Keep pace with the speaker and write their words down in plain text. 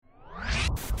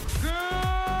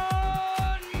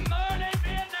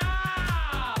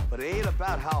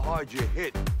about how hard you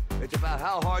hit. It's about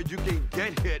how hard you can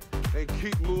get hit and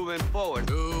keep moving forward.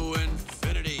 To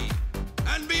infinity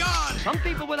and beyond. Some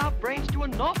people without brains do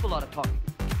an awful lot of talking,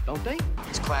 don't they?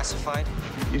 It's classified.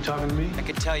 You talking to me? I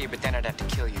could tell you, but then I'd have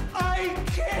to kill you. I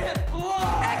can't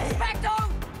lie!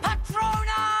 Expecto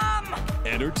Patronum!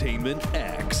 Entertainment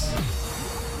X.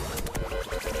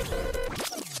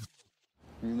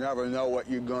 You never know what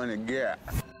you're gonna get.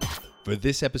 For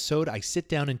this episode, I sit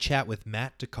down and chat with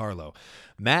Matt DiCarlo.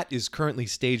 Matt is currently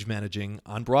stage managing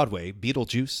on Broadway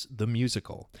Beetlejuice the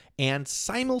Musical and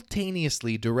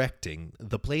simultaneously directing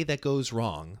The Play That Goes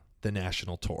Wrong, the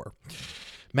national tour.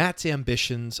 Matt's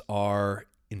ambitions are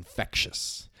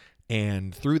infectious.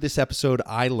 And through this episode,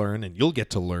 I learn, and you'll get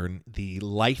to learn, the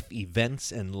life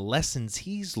events and lessons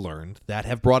he's learned that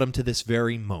have brought him to this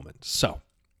very moment. So,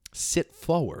 sit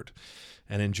forward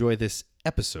and enjoy this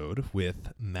episode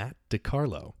with Matt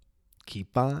DiCarlo.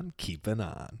 Keep on keeping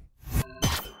on.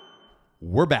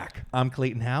 We're back. I'm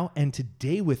Clayton Howe, and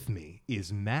today with me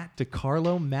is Matt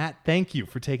DiCarlo. Matt, thank you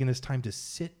for taking this time to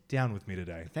sit down with me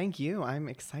today. Thank you. I'm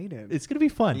excited. It's going to be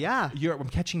fun. Yeah. I'm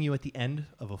catching you at the end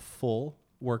of a full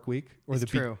work week or It's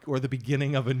true. or the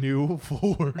beginning of a new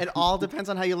full work It all depends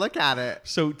on how you look at it.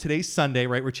 So today's Sunday,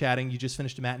 right? We're chatting. You just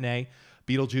finished a matinee.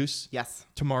 Beetlejuice. Yes.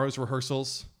 Tomorrow's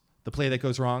rehearsals. The Play That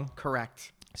Goes Wrong.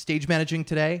 Correct. Stage managing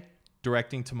today,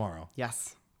 directing tomorrow.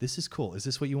 Yes. This is cool. Is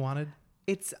this what you wanted?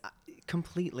 It's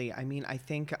completely. I mean, I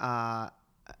think I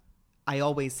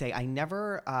always say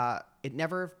it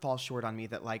never falls short on me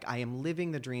that like I am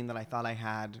living the dream that I thought I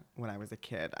had when I was a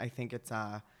kid. I think it's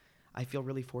I feel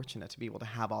really fortunate to be able to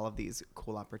have all of these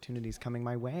cool opportunities coming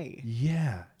my way.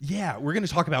 Yeah. We're going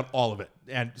to talk about all of it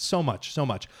and so much.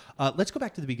 Let's go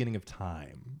back to the beginning of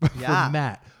time. Yeah. For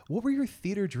Matt, what were your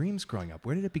theater dreams growing up?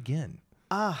 Where did it begin?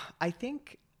 I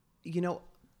think,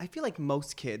 I feel like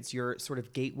most kids, your sort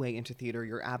of gateway into theater,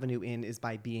 your avenue in is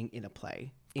by being in a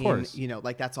play. Of course.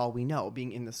 Like that's all we know.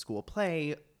 Being in the school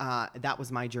play, that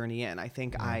was my journey in. I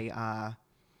think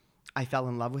I fell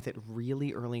in love with it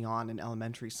really early on in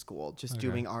elementary school, just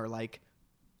doing our like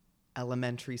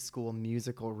elementary school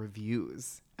musical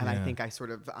reviews. And I think I sort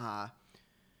of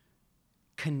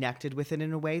connected with it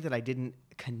in a way that I didn't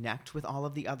connect with all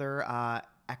of the other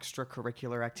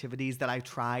extracurricular activities that I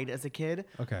tried as a kid.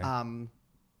 Okay.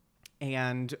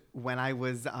 And when I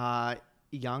was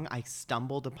young, I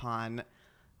stumbled upon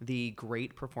the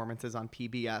great performances on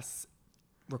PBS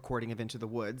recording of Into the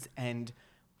Woods and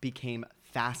became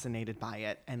fascinated by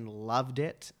it and loved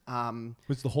it.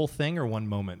 Was the whole thing or one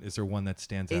moment? Is there one that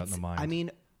stands out in the mind? I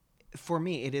mean, for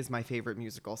me, it is my favorite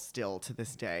musical still to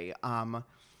this day.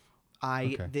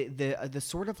 The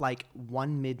sort of like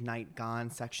One Midnight Gone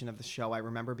section of the show I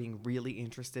remember being really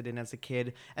interested in as a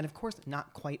kid, and of course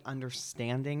not quite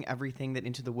understanding everything that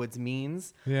Into the Woods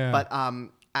means. Yeah. But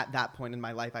at that point in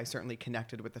my life, I certainly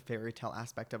connected with the fairy tale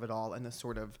aspect of it all and the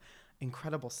sort of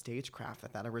incredible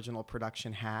stagecraft that original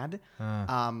production had.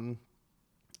 And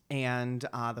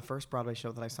the first Broadway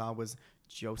show that I saw was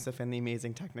Joseph and the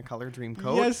Amazing Technicolor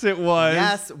Dreamcoat. Yes, it was.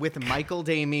 Yes, with Michael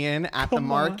Damian at the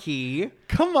marquee.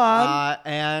 Come on.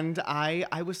 And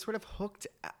I was sort of hooked.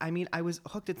 I mean, I was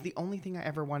hooked. It's the only thing I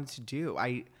ever wanted to do.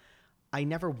 I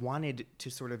never wanted to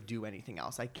sort of do anything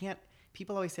else. I can't.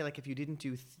 People always say, like, if you didn't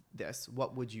do this,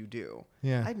 what would you do?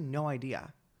 Yeah. I have no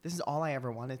idea. This is all I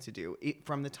ever wanted to do.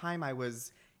 From the time I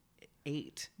was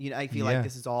 8, I feel like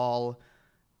this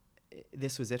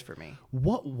was it for me.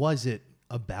 What was it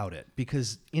about it?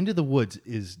 Because Into the Woods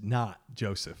is not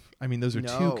Joseph. I mean, those are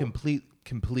two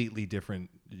completely different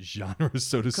genres,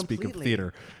 so to speak, of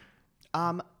theater.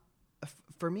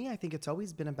 For me, I think it's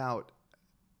always been about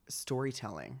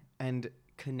storytelling and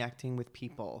connecting with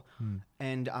people.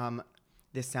 And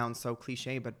this sounds so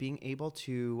cliche, but being able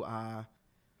to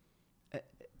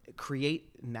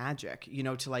create magic,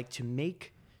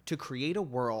 to create a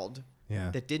world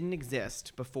that didn't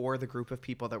exist before the group of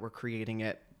people that were creating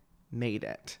it made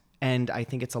it. And I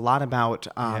think it's a lot about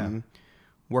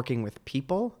working with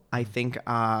people. I think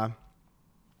the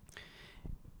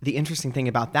interesting thing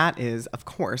about that is, of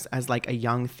course, as like a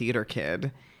young theater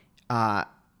kid, I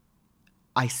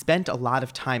spent a lot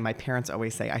of time, my parents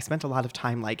always say, I spent a lot of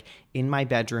time like in my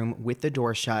bedroom with the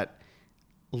door shut,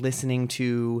 listening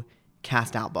to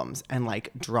cast albums and like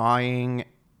drawing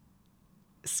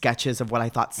sketches of what I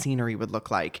thought scenery would look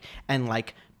like and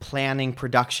like planning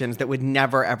productions that would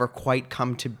never ever quite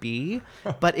come to be.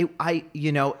 But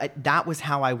that was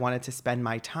how I wanted to spend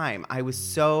my time. I was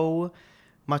so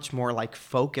much more like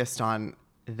focused on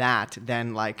that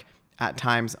than like at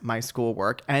times my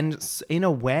schoolwork, and in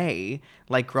a way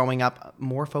like growing up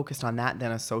more focused on that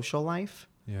than a social life.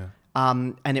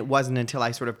 And it wasn't until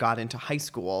I sort of got into high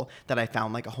school that I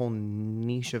found like a whole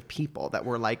niche of people that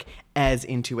were like as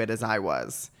into it as I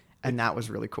was. And that was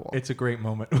really cool. It's a great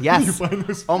moment. When Yes. you find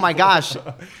those Oh my people. gosh.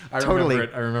 I Totally. remember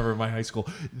it. I remember my high school.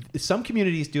 Some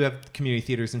communities do have community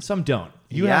theaters and some don't.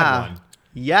 You Yeah. had one.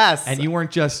 Yes. And you weren't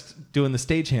just doing the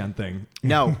stagehand thing.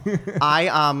 No,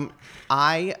 the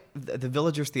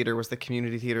Villagers Theater was the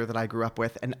community theater that I grew up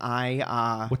with, and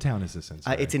What town is this in?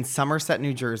 Sorry. it's in Somerset,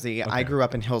 New Jersey. I grew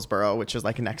up in Hillsborough, which is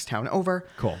like a next town over.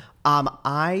 Cool.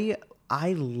 I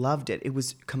loved it. It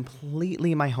was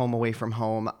completely my home away from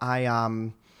home.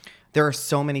 There are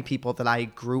so many people that I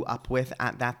grew up with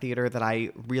at that theater that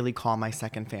I really call my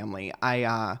second family.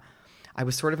 I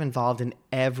was sort of involved in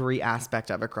every aspect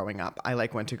of it growing up. I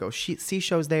went to go see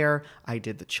shows there. I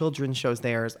did the children's shows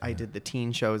there. I did the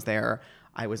teen shows there.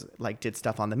 I was did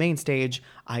stuff on the main stage.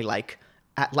 I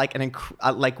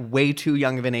at way too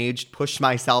young of an age pushed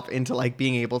myself into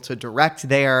being able to direct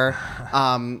there.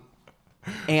 And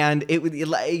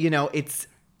it's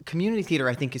community theater,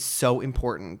 I think, is so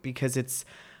important because it's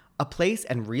a place,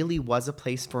 and really was a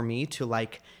place for me to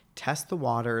test the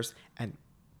waters and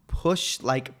push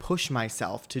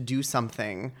myself to do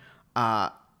something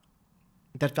that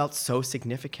felt so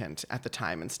significant at the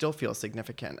time and still feels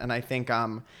significant. And I think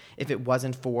if it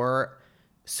wasn't for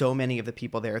so many of the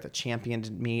people there that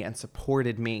championed me and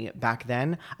supported me back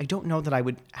then, I don't know that I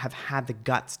would have had the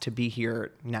guts to be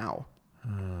here now.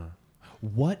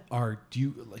 What are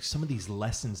some of these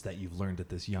lessons that you've learned at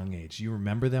this young age? Do you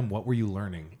remember them? What were you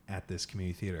learning at this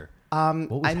community theater? What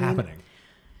was happening?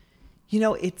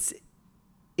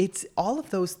 It's all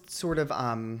of those sort of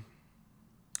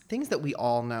things that we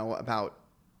all know about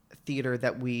theater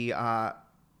that we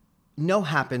know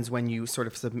happens when you sort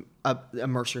of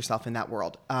immerse yourself in that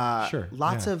world. Sure.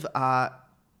 Lots of I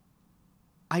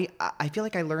feel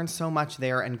like I learned so much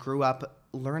there and grew up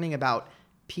learning about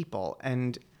people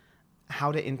and how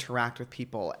to interact with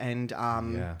people and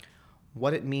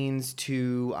what it means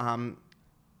to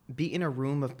be in a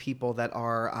room of people that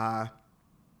are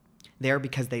there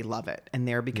because they love it and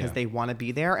there because they want to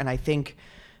be there. And I think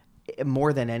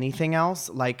more than anything else,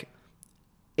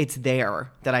 it's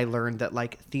there that I learned that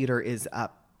theater is a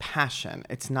passion.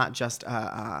 It's not just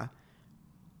a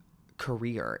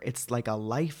career. It's a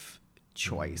life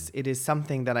choice. It is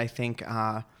something that I think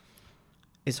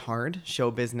is hard. Show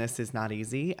business is not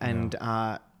easy. And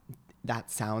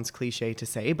that sounds cliche to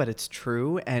say, but it's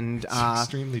true. And it's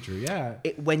extremely true. Yeah.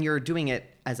 When you're doing it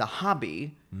as a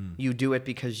hobby, you do it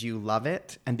because you love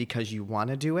it and because you want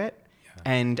to do it. Yeah.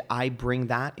 And I bring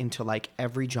that into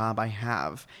every job I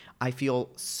have. I feel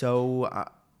so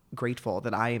grateful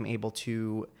that I am able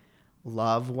to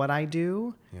love what I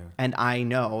do. Yeah. And I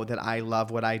know that I love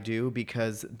what I do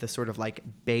because the sort of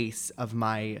base of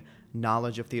my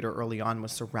knowledge of theater early on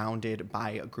was surrounded by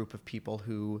a group of people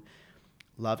who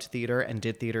loved theater and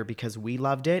did theater because we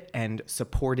loved it and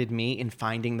supported me in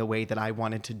finding the way that I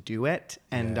wanted to do it.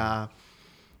 And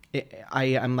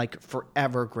I'm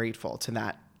forever grateful to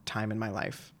that time in my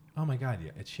life. Oh my God,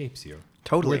 yeah, it shapes you.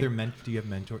 Totally. Do you have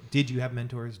mentors? Did you have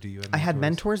mentors? Do you have mentors? I had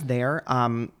mentors there.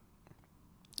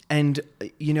 And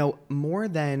more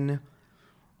than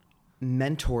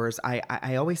mentors,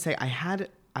 I always say I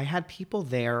had people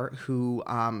there who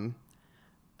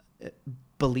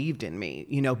believed in me,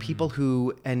 people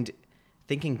who, and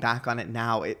thinking back on it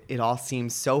now, it all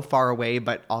seems so far away,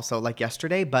 but also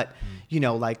yesterday. But,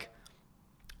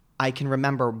 I can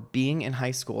remember being in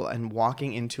high school and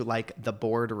walking into the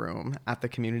boardroom at the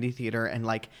community theater and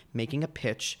making a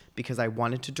pitch because I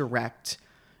wanted to direct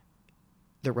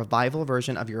the revival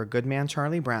version of You're a Good Man,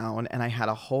 Charlie Brown. And I had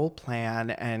a whole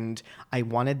plan and I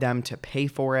wanted them to pay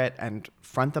for it and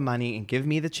front the money and give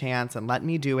me the chance and let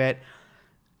me do it.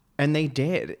 And they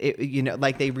did.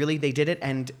 They did it.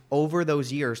 And over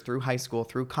those years, through high school,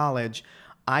 through college,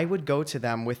 I would go to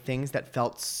them with things that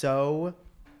felt so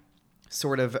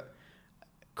sort of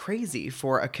crazy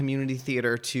for a community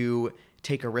theater to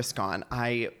take a risk on.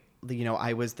 I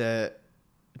was the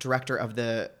director of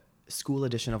the school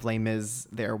edition of Les Mis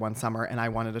there one summer, and I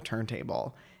wanted a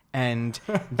turntable. And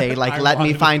they let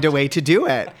me find a way to do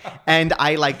it. And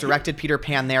I directed Peter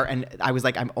Pan there. And I was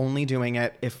I'm only doing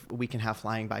it if we can have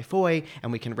Flying by Foy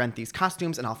and we can rent these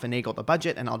costumes and I'll finagle the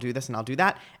budget and I'll do this and I'll do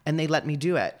that. And they let me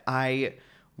do it. I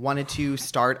wanted to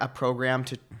start a program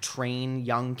to train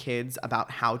young kids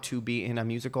about how to be in a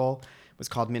musical. It was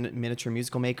called Miniature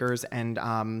Musical Makers. And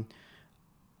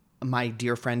my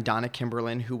dear friend Donna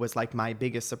Kimberlin, who was my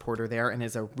biggest supporter there and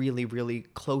is a really, really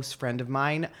close friend of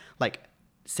mine,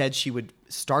 said she would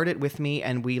start it with me,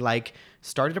 and we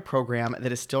started a program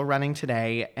that is still running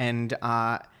today. And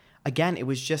again, it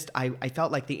was just, I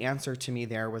felt like the answer to me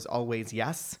there was always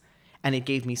yes. And it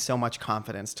gave me so much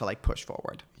confidence to like push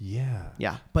forward. Yeah.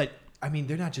 Yeah. But I mean,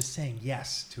 they're not just saying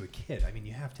yes to a kid. I mean,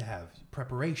 you have to have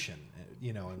preparation,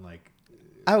 you know, and like.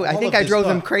 Oh, I think I drove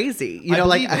them crazy. You know,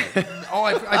 like.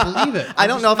 I believe it. I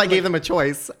don't know if I gave them a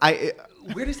choice.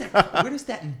 Where does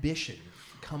that ambition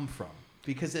come from?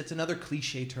 Because it's another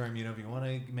cliche term, you know, if you want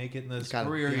to make it in this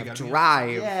career, you got to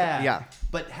drive. Yeah.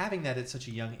 But having that at such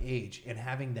a young age and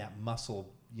having that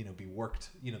muscle, you know, be worked,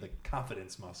 you know, the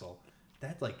confidence muscle,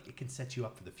 that like it can set you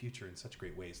up for the future in such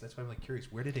great ways. That's why I'm like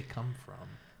curious, where did it come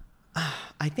from?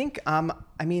 I think, I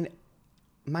mean,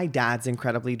 my dad's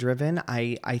incredibly driven.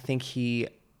 I think he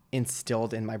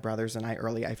instilled in my brothers and I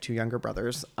early. I have 2 younger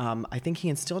brothers. I think he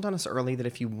instilled on us early that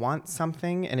if you want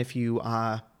something and if you,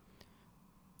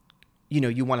 you know,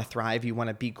 you want to thrive, you want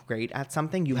to be great at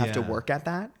something, you have to work at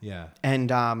that. Yeah.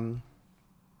 And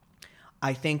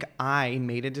I think I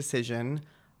made a decision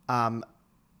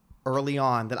early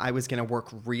on that I was going to work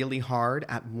really hard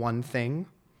at one thing.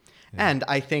 Yeah. And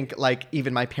I think like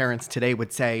even my parents today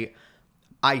would say,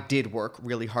 I did work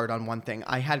really hard on one thing.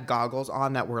 I had goggles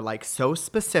on that were like so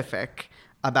specific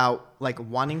about like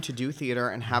wanting to do theater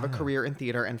and have a career in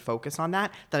theater and focus on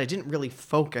that I didn't really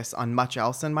focus on much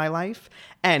else in my life.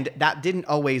 And that didn't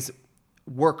always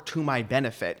work to my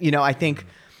benefit. You know, I think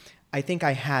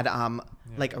I had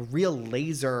like a real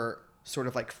laser sort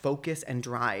of like focus and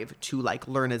drive to like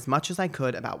learn as much as I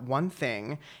could about one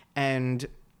thing. And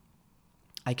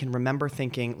I can remember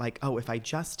thinking like, oh, if I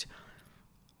just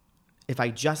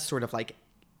sort of like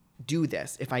do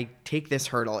this, if I take this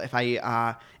hurdle, if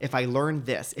I learn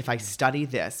this, if I study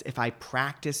this, if I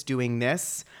practice doing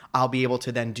this, I'll be able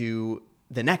to then do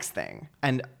the next thing.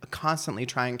 And constantly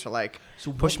trying to like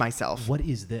push myself. What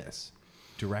is this?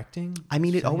 Directing? I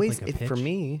mean, it Sounding always, like a for pitch?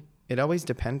 me, it always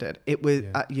depended. It was,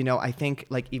 you know, I think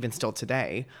like even still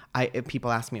today,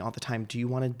 people ask me all the time, do you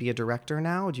want to be a director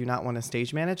now? Do you not want to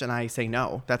stage manage? And I say,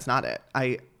 no, that's not it.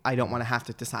 I don't want to have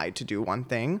to decide to do one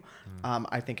thing.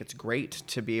 I think it's great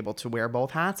to be able to wear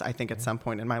both hats. I think at some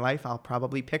point in my life, I'll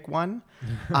probably pick one.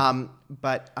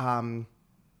 But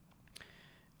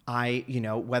I, you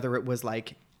know, whether it was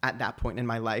like at that point in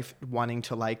my life, wanting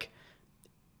to like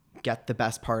get the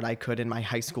best part I could in my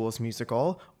high school's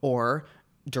musical or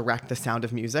direct The Sound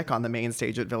of Music on the main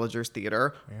stage at Villagers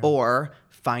Theater or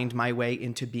find my way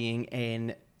into being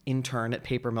an intern at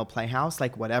Paper Mill Playhouse,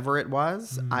 like whatever it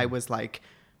was, I was like,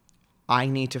 I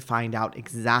need to find out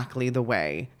exactly the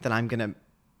way that I'm going to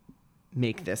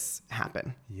make this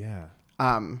happen. Yeah.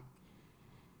 And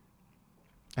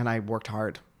I worked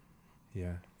hard.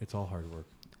 Yeah. It's all hard work.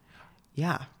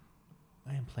 Yeah.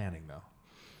 I am planning though.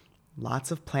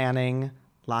 Lots of planning,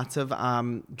 lots of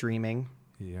dreaming.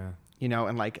 Yeah. You know,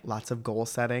 and like lots of goal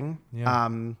setting. Yeah.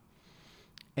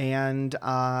 And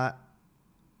I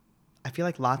feel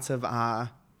like lots of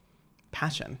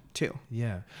passion too.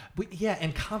 Yeah. But yeah,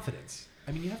 and confidence.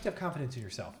 I mean, you have to have confidence in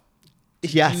yourself to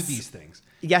Yes. do these things.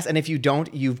 Yes, and if you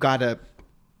don't, you've got to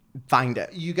find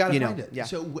it. You got to find it. Yeah.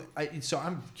 So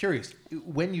I'm curious,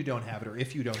 when you don't have it or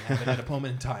if you don't have it at a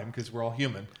moment in time, because we're all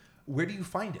human, where do you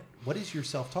find it? What is your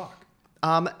self-talk?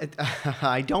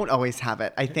 I don't always have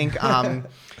it. I think,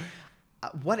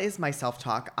 what is my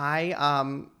self-talk? I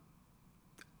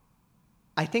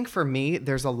think for me,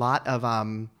 there's a lot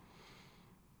of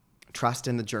trust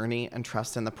in the journey and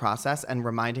trust in the process and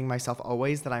reminding myself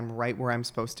always that I'm right where I'm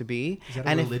supposed to be. Is that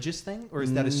a religious thing or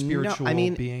is that a spiritual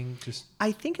being?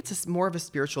 I think it's more of a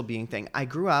spiritual being thing. I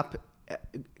grew up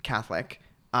Catholic.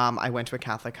 I went to a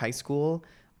Catholic high school.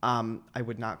 I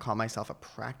would not call myself a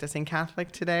practicing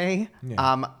Catholic today.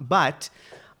 Yeah. But,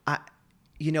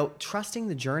 you know, trusting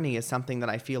the journey is something that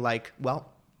I feel like, well,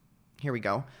 here we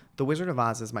go. The Wizard of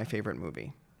Oz is my favorite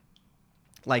movie.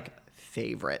 Like,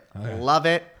 favorite. Okay. Love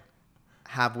it.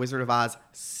 Have Wizard of Oz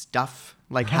stuff.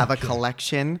 Like, have a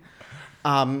collection.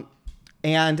 And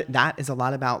that is a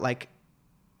lot about, like,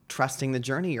 trusting the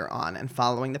journey you're on and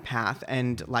following the path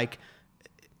and, like,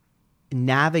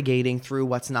 navigating through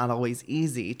what's not always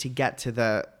easy to get to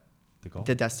the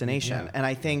destination. Yeah. And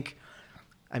I think,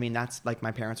 I mean, that's like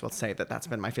my parents will say that that's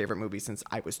been my favorite movie since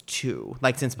I was 2,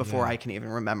 like since before I can even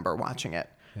remember watching it.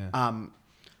 Yeah.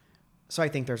 So I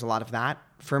think there's a lot of that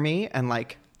for me and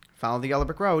like follow the yellow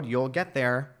brick road, you'll get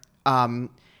there. And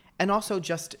also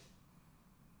just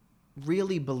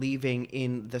really believing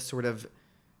in the sort of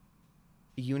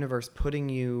universe putting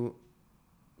you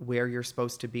where you're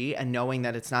supposed to be and knowing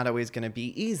that it's not always going to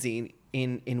be easy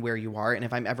in where you are. And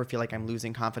if I ever feel like I'm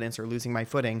losing confidence or losing my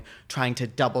footing, trying to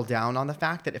double down on the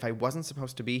fact that if I wasn't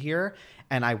supposed to be here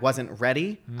and I wasn't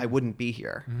ready, I wouldn't be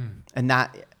here. And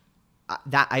that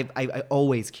I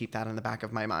always keep that in the back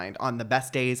of my mind on the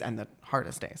best days and the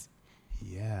hardest days.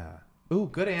 Yeah. Ooh,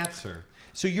 good answer.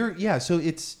 So so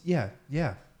it's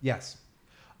yes.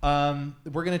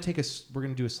 We're gonna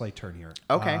do a slight turn here.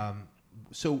 Okay.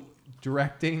 So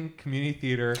directing, community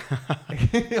theater,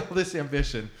 all this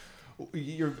ambition.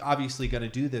 You're obviously going to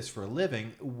do this for a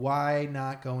living. Why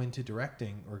not go into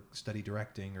directing or study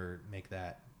directing or make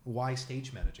that? Why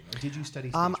stage managing? Or did you study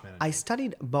stage managing? I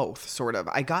studied both, sort of.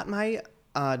 I got my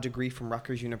degree from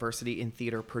Rutgers University in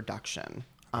theater production.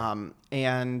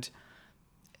 And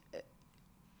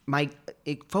my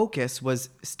focus was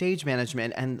stage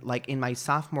management. And like in my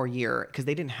sophomore year, because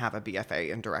they didn't have a BFA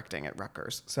in directing at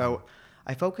Rutgers. So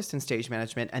I focused in stage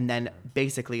management and then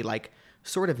basically like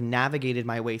sort of navigated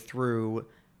my way through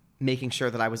making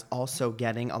sure that I was also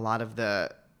getting a lot of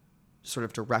the sort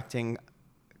of directing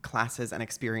classes and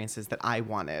experiences that I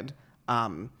wanted,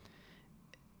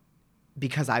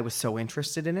 because I was so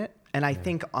interested in it. And I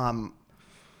think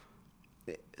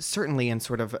certainly in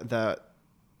sort of the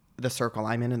circle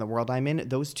I'm in and the world I'm in,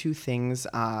 those two things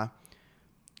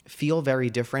feel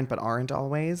very different but aren't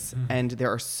always. Mm-hmm. And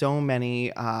there are so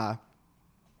many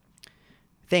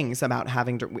things about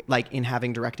having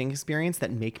directing experience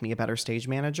that make me a better stage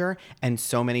manager, and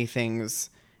so many things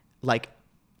like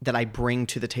that I bring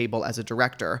to the table as a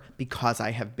director because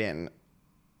I have been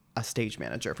a stage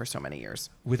manager for so many years.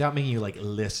 Without making you like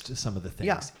list some of the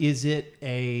things, is it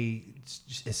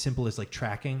as simple as like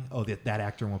tracking? Oh, that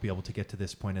actor won't be able to get to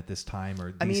this point at this time,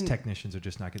 or these technicians are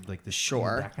just not good, like this.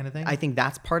 Sure, that kind of thing. I think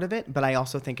that's part of it, but I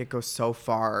also think it goes so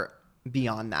far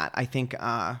beyond that. I think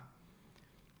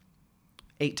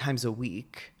 8 times a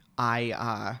week,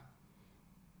 I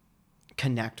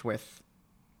connect with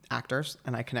actors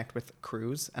and I connect with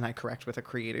crews and I connect with a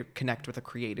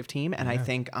creative team. And I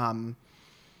think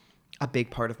a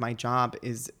big part of my job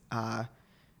is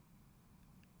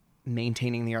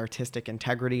maintaining the artistic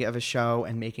integrity of a show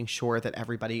and making sure that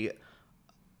everybody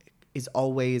is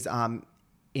always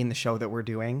in the show that we're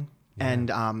doing,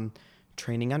 and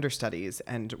training understudies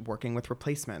and working with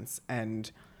replacements.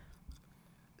 And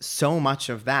so much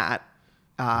of that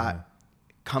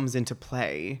comes into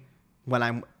play when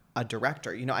I'm a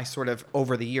director. You know, I sort of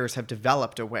over the years have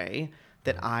developed a way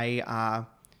that I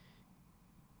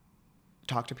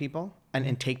talk to people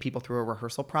and take people through a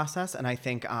rehearsal process. And I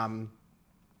think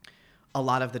a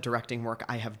lot of the directing work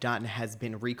I have done has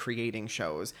been recreating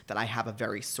shows that I have a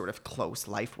very sort of close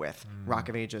life with. Rock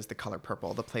of Ages, The Color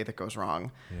Purple, The Play That Goes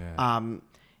Wrong.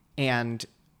 And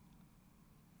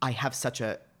I have such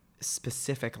a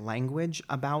specific language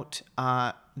about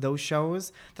those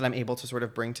shows that I'm able to sort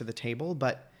of bring to the table.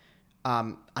 But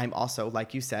I'm also,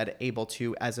 like you said, able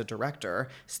to, as a director,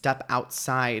 step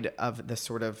outside of the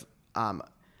sort of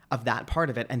that part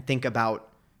of it and think about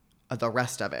the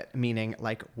rest of it, meaning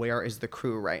like, where is the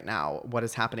crew right now? What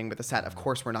is happening with the set? Of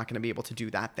course, we're not going to be able to do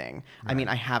that thing. Right. I mean,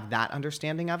 I have that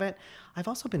understanding of it. I've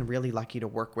also been really lucky to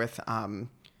work with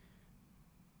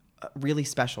really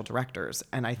special directors.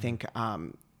 And I think,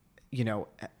 you know,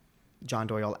 John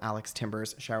Doyle, Alex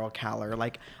Timbers, Cheryl Kaller,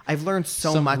 like I've learned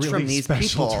so much from these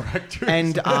people. Directors.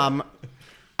 And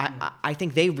I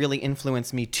think they really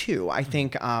influence me too. I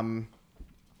think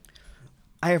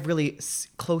I have really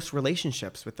close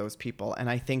relationships with those people. And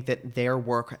I think that their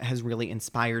work has really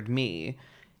inspired me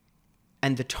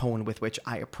and the tone with which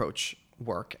I approach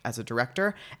work as a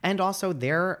director. And also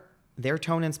their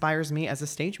tone inspires me as a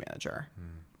stage manager.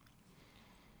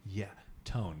 Yeah,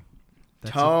 tone.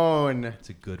 That's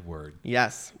a good word.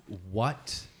 Yes. We'll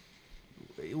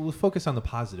focus on the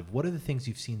positive. What are the things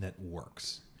you've seen that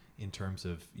works in terms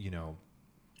of, you know,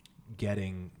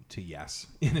 getting to yes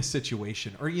in a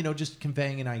situation, or, you know, just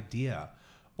conveying an idea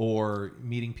or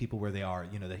meeting people where they are,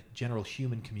 you know, the general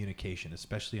human communication,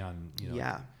 especially on, you know.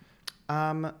 Yeah.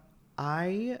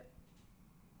 I,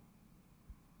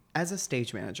 as a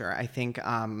stage manager, I think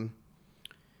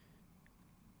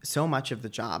so much of the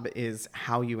job is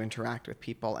how you interact with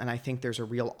people. And I think there's a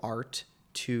real art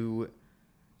to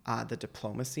the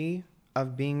diplomacy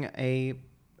of being a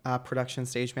production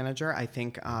stage manager. I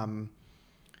think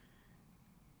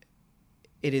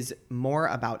it is more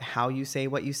about how you say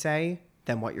what you say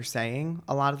than what you're saying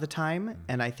a lot of the time.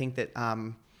 And I think that,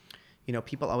 you know,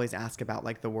 people always ask about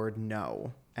like the word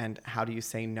no and how do you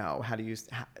say no?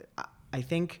 I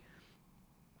think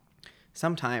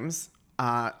sometimes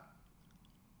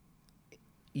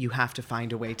you have to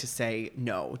find a way to say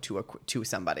no to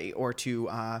somebody or to,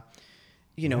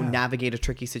 you know, navigate a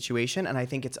tricky situation. And I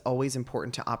think it's always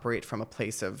important to operate from a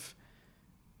place of,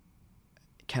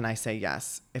 can I say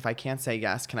yes? If I can't say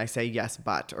yes, can I say yes,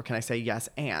 but, or can I say yes,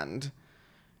 and?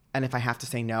 And if I have to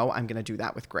say no, I'm going to do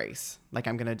that with grace. Like,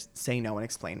 I'm going to say no and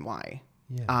explain why.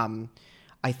 Yeah.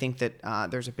 I think that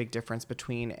there's a big difference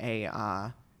between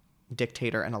a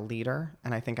dictator and a leader.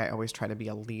 And I think I always try to be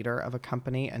a leader of a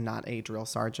company and not a drill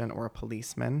sergeant or a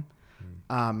policeman.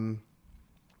 I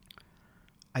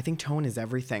think tone is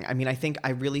everything. I mean, I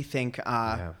really think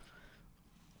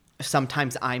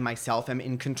sometimes I myself am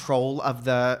in control of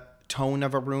the tone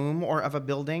of a room or of a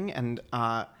building. And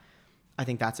I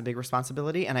think that's a big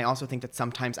responsibility. And I also think that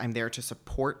sometimes I'm there to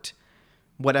support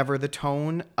whatever the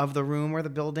tone of the room or the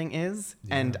building is.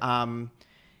 Yeah. And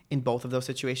in both of those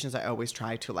situations, I always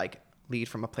try to like lead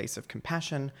from a place of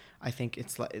compassion. I think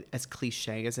it's as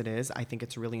cliche as it is. I think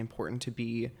it's really important to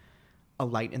be a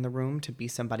light in the room, to be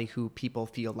somebody who people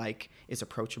feel like is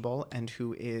approachable and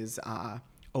who is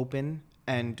open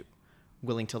and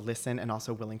willing to listen and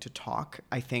also willing to talk.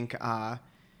 I think,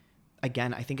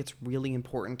 again, I think it's really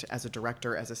important as a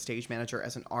director, as a stage manager,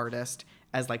 as an artist,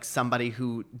 as like somebody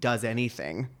who does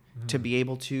anything to be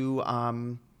able to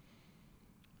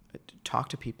talk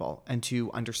to people and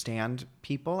to understand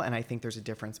people. And I think there's a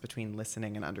difference between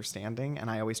listening and understanding. And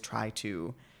I always try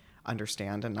to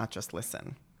understand and not just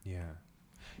listen. Yeah.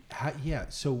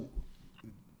 So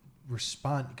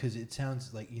respond, because it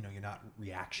sounds like, you're not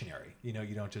reactionary. You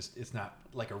don't just, it's not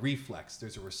like a reflex.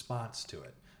 There's a response to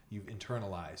it. You've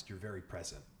internalized. You're very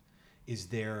present. Is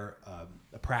there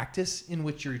a practice in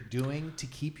which you're doing to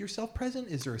keep yourself present?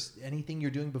 Is there anything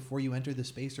you're doing before you enter the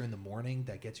space or in the morning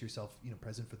that gets yourself,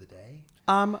 present for the day?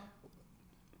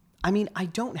 I mean, I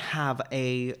don't have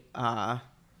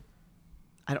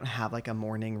like a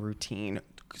morning routine,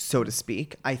 so to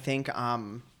speak. I think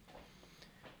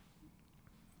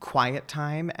quiet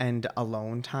time and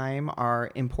alone time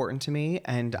are important to me.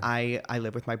 And I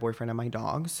live with my boyfriend and my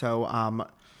dog. So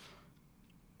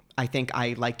I think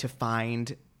I like to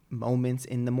find moments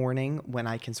in the morning when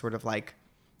I can sort of like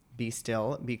be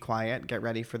still, be quiet, get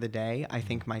ready for the day. I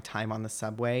think my time on the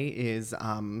subway is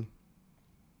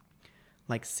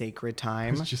like sacred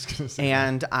time. I was just gonna say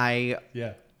and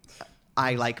that.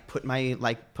 I like put my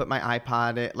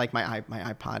iPod, like my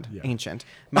iPod, ancient,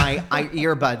 my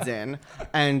earbuds in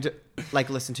and like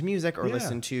listen to music or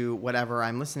listen to whatever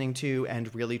I'm listening to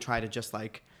and really try to just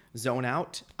like zone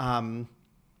out.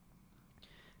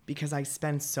 Because I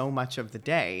spend so much of the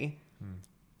day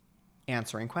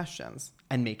answering questions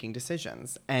and making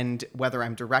decisions. And whether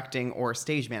I'm directing or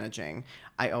stage managing,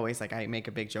 I always I make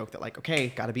a big joke that like, okay,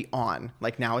 got to be on.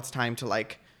 Like now it's time to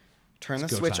like turn the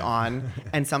switch on.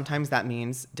 And sometimes that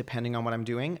means, depending on what I'm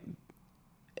doing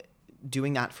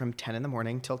that from 10 in the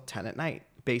morning till 10 at night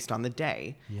based on the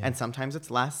day. Yeah. And sometimes it's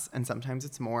less and sometimes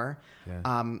it's more.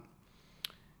 Yeah.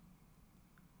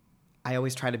 I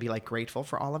always try to be like grateful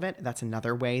for all of it. That's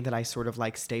another way that I sort of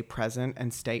like stay present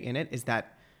and stay in it, is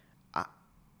that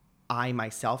I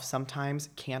myself sometimes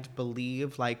can't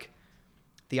believe like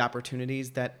the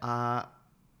opportunities that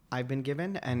I've been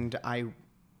given. And I,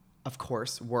 of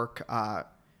course, work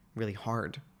really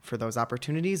hard for those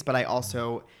opportunities, but I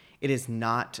also, it is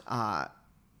not,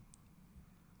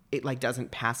 it like doesn't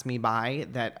pass me by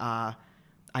that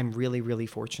I'm really, really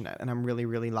fortunate and I'm really,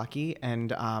 really lucky.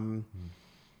 And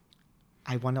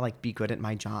I want to like be good at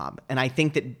my job. And I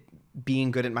think that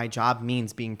being good at my job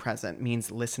means being present,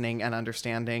 means listening and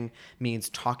understanding,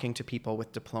 means talking to people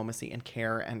with diplomacy and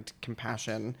care and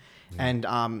compassion. Yeah. And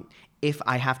if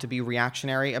I have to be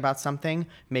reactionary about something,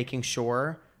 making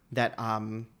sure that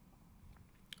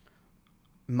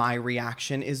my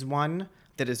reaction is one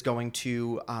that is going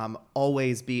to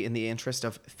always be in the interest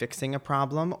of fixing a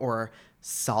problem or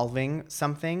solving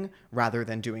something rather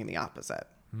than doing the opposite.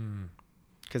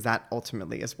 Because that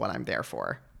ultimately is what I'm there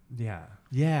for. Yeah.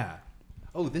 Yeah.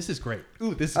 Oh, this is great.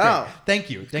 Ooh, this is great. Thank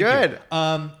you. Thank good.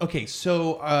 You. Okay,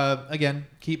 so again,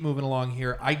 keep moving along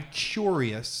here. I'm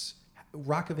curious,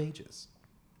 Rock of Ages.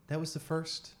 That was the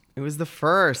first? It was the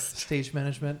first. Stage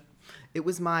management? It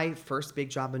was my first big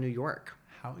job in New York.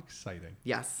 How exciting.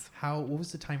 Yes. What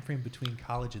was the time frame between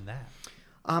college and that?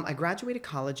 I graduated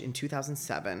college in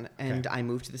 2007, and I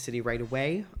moved to the city right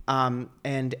away.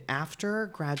 And after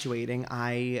graduating,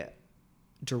 I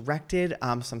directed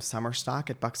some summer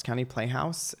stock at Bucks County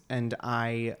Playhouse, and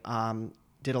I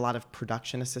did a lot of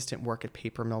production assistant work at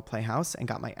Paper Mill Playhouse and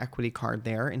got my equity card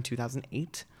there in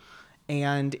 2008.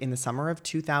 And in the summer of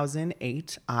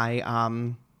 2008,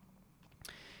 I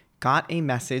got a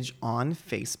message on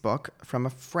Facebook from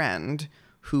a friend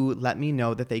who let me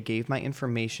know that they gave my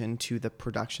information to the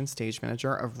production stage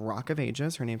manager of Rock of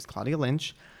Ages. Her name's Claudia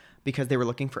Lynch, because they were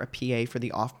looking for a PA for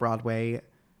the off-Broadway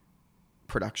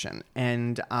production.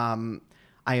 And I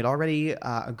had already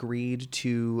agreed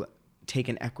to take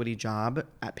an equity job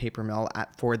at Paper Mill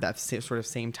for that sort of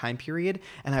same time period.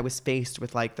 And I was faced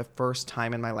with like the first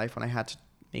time in my life when I had to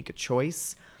make a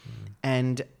choice.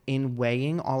 And in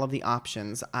weighing all of the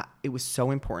options, it was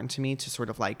so important to me to sort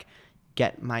of like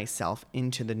get myself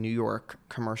into the New York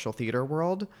commercial theater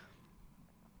world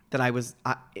that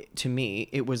to me,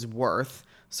 it was worth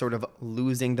sort of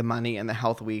losing the money and the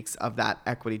health weeks of that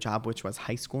equity job, which was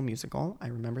High School Musical. I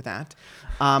remember that.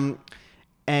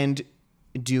 And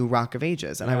do Rock of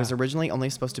Ages. And I was originally only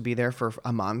supposed to be there for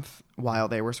a month while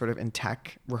they were sort of in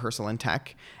rehearsal in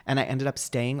tech. And I ended up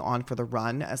staying on for the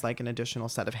run as like an additional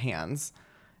set of hands.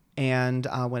 And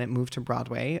when it moved to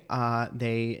Broadway,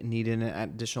 they needed an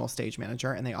additional stage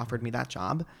manager and they offered me that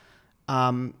job.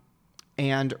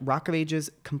 And Rock of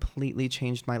Ages completely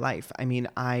changed my life. I mean,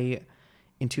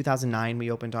 in 2009, we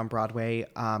opened on Broadway.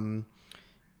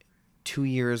 2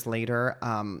 years later,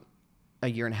 a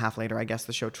year and a half later, I guess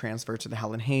the show transferred to the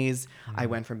Helen Hayes. I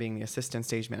went from being the assistant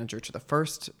stage manager to the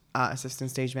first assistant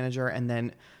stage manager. And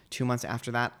then 2 months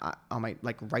after that,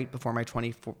 right before my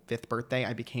 25th birthday,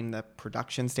 I became the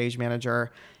production stage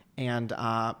manager. And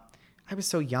I was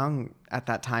so young at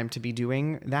that time to be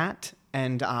doing that.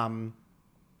 And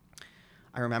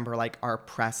I remember like our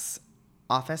press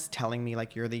office telling me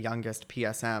like, you're the youngest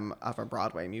PSM of a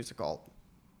Broadway musical.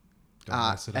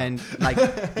 And like,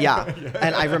 yeah.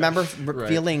 And I remember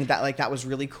feeling that like, that was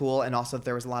really cool. And also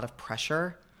there was a lot of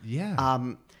pressure. Yeah.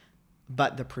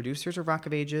 But the producers of Rock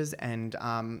of Ages and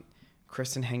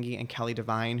Kristen Henge and Kelly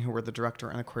Devine, who were the director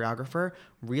and the choreographer,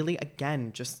 really,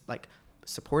 again, just like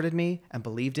supported me and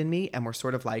believed in me and were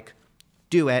sort of like,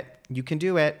 do it. You can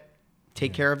do it.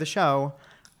 Take care of the show.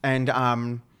 And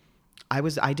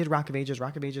I did Rock of Ages.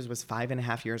 Rock of Ages was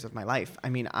 5.5 years of my life. I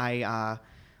mean, I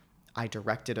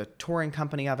directed a touring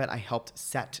company of it. I helped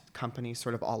set companies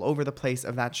sort of all over the place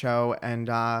of that show. And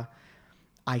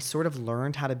I sort of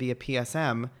learned how to be a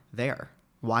PSM there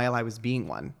while I was being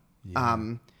one.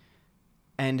 Yeah.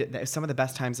 And some of the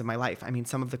best times of my life. I mean,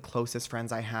 some of the closest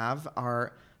friends I have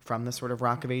are from the sort of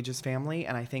Rock of Ages family.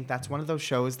 And I think that's one of those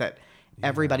shows that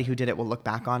everybody who did it will look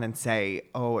back on and say,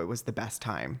 oh, it was the best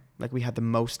time. Like we had the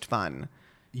most fun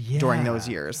during those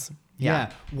years.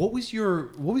 Yeah. What was your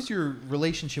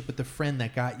relationship with the friend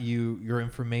that got you your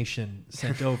information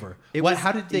sent over?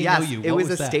 How did they know you? It was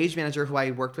a stage manager who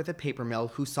I worked with at Paper Mill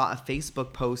who saw a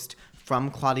Facebook post from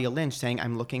Claudia Lynch saying,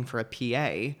 I'm looking for a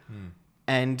PA.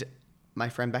 And my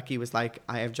friend Becky was like,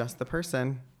 I have just the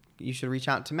person. You should reach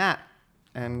out to Matt.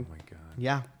 And oh my God.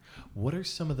 Yeah. What are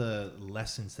some of the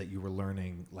lessons that you were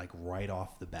learning like right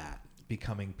off the bat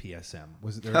becoming PSM?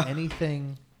 Was there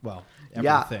anything... Well,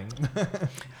 everything.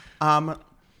 Yeah.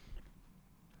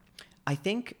 I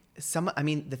think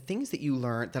the things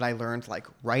that I learned like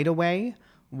right away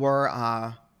were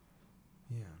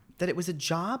that it was a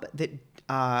job that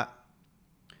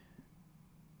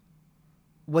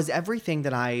was everything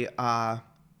that I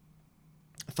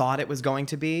thought it was going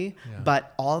to be. Yeah.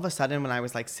 But all of a sudden when I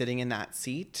was like sitting in that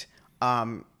seat,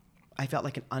 I felt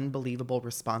like an unbelievable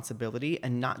responsibility,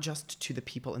 and not just to the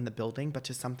people in the building, but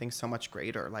to something so much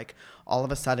greater. Like all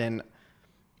of a sudden,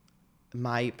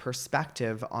 my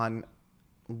perspective on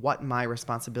what my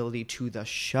responsibility to the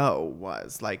show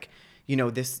was, like,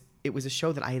 it was a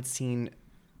show that I had seen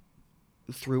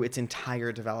through its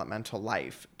entire developmental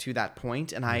life to that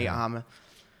point. And I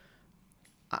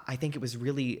think it was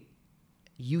really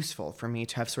useful for me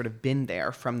to have sort of been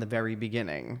there from the very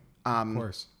beginning. Of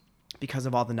course. Because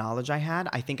of all the knowledge I had,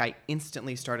 I think I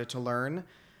instantly started to learn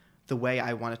the way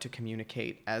I wanted to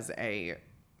communicate as a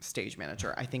stage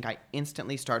manager. I think I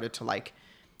instantly started to like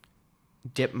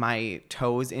dip my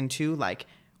toes into like,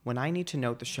 when I need to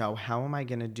note the show, how am I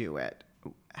going to do it?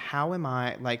 How am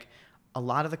I like, a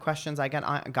lot of the questions I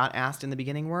got asked in the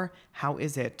beginning were, how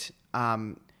is it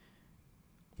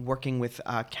working with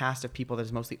a cast of people that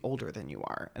is mostly older than you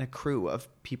are and a crew of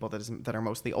people that are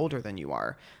mostly older than you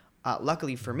are?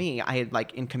 Luckily for me, I had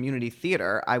like in community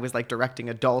theater, I was like directing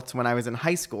adults when I was in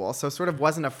high school, so sort of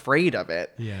wasn't afraid of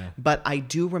it. Yeah. But I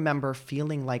do remember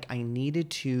feeling like I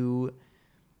needed to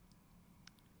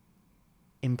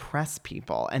impress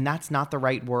people, and that's not the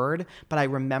right word, but I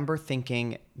remember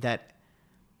thinking that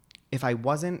if I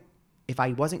wasn't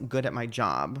good at my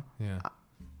job,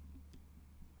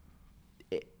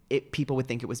 people would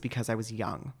think it was because I was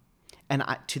young. And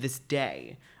to this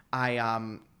day, I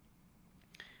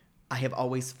have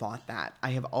always fought that.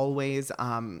 I have always,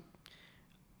 I've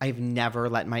never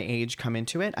let my age come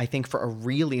into it. I think for a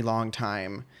really long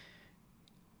time,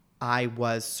 I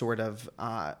was sort of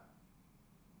a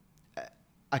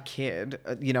kid,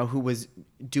 who was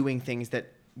doing things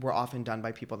that were often done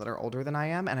by people that are older than I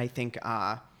am. And I think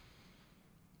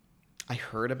I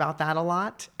heard about that a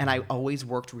lot, and I always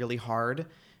worked really hard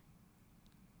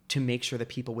to make sure that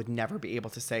people would never be able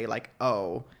to say like,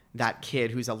 oh, that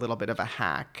kid who's a little bit of a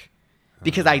hack,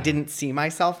 because I didn't see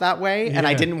myself that way, and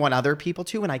I didn't want other people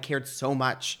to, and I cared so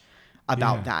much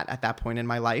about that at that point in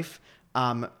my life.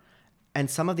 And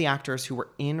some of the actors who were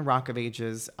in Rock of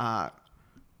Ages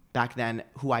back then,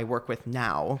 who I work with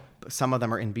now, some of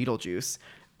them are in Beetlejuice.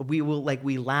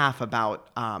 We laugh about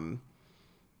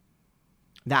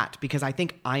that, because I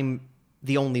think I'm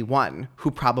the only one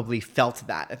who probably felt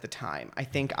that at the time. I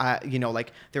think,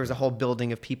 there was a whole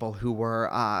building of people who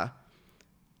were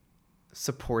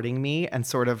supporting me and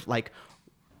sort of like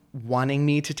wanting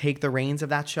me to take the reins of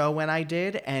that show when I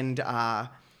did. And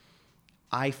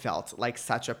I felt like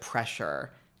such a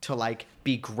pressure to like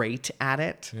be great at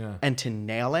it and to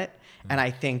nail it. And I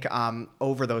think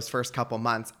over those first couple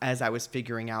months, as I was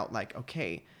figuring out like,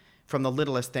 okay, from the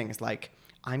littlest things, like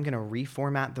I'm going to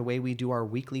reformat the way we do our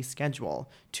weekly schedule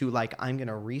to like, I'm going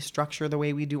to restructure the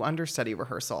way we do understudy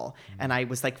rehearsal. And I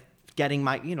was like getting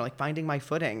my, finding my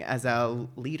footing as a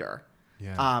leader.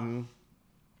 Yeah.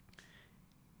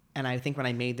 And I think when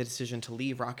I made the decision to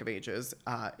leave Rock of Ages,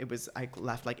 I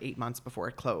left like 8 months before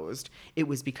it closed. It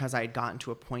was because I had gotten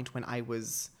to a point when I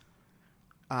was,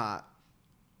 I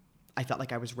felt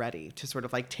like I was ready to sort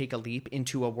of like take a leap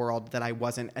into a world that I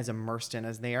wasn't as immersed in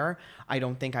as there. I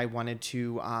don't think I wanted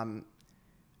to,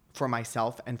 for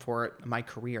myself and for my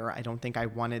career, I don't think I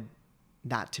wanted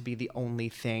that to be the only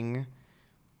thing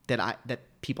that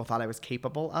people thought I was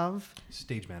capable of.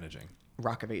 Stage managing.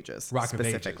 Rock of Ages.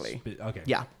 Specifically. Okay.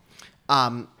 Yeah.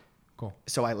 Cool.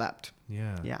 So I left.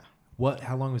 Yeah. Yeah.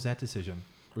 How long was that decision?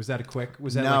 Was that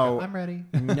No. I'm ready?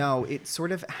 No, it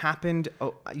sort of happened.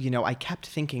 I kept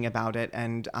thinking about it,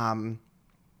 and I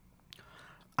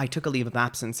took a leave of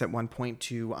absence at one point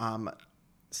to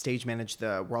stage manage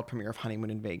the world premiere of Honeymoon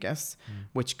in Vegas,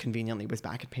 which conveniently was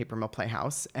back at Paper Mill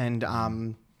Playhouse. And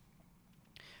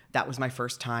that was my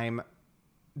first time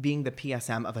being the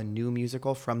PSM of a new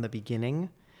musical from the beginning.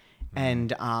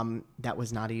 And that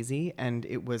was not easy. And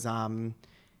it was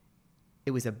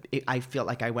I feel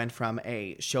like I went from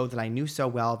a show that I knew so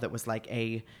well that was like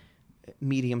a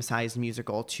medium-sized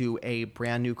musical to a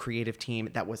brand new creative team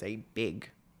that was a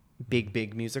big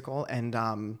musical.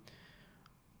 And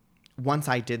once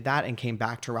I did that and came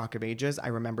back to Rock of Ages, I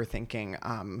remember thinking,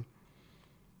 I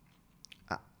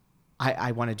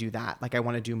want to do that. Like, I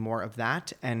want to do more of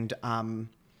that. And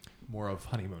more of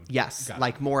Honeymoon. Yes,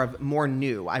 like more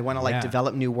new. I want to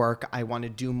develop new work. I want to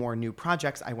do more new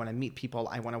projects. I want to meet people.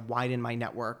 I want to widen my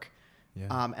network.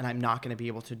 Yeah. And I'm not going to be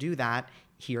able to do that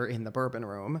here in the Bourbon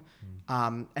Room.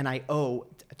 And I owe,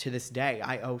 to this day,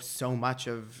 so much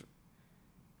of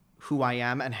who I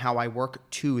am and how I work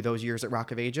to those years at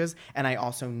Rock of Ages. And I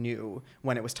also knew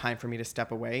when it was time for me to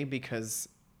step away, because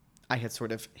I had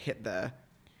sort of hit the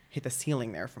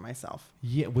ceiling there for myself.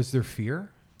 Yeah. Was there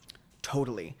fear?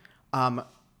 Totally.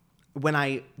 When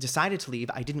I decided to leave,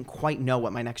 I didn't quite know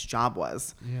what my next job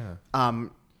was. Yeah.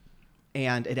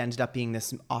 And it ended up being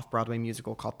this off-Broadway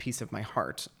musical called Piece of My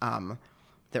Heart,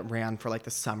 that ran for like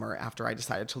the summer after I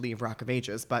decided to leave Rock of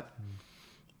Ages. But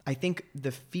I think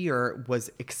the fear was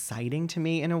exciting to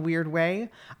me in a weird way.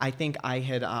 I think I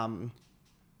had,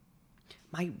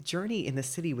 my journey in the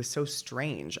city was so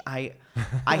strange. I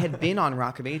had been on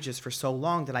Rock of Ages for so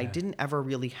long that I didn't ever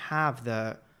really have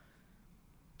the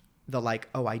like,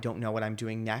 oh, I don't know what I'm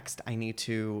doing next. I need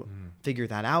to figure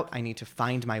that out. I need to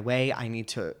find my way. I need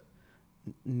to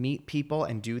meet people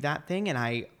and do that thing.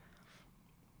 And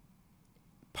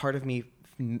part of me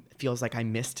feels like I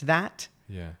missed that.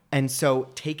 Yeah. And so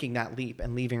taking that leap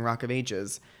and leaving Rock of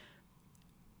Ages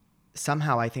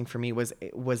somehow, I think for me was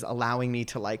allowing me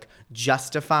to like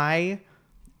justify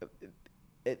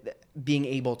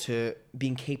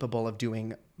being capable of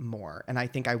doing more. And I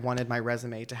think I wanted my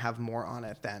resume to have more on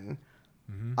it than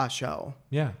a show.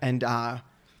 Yeah. And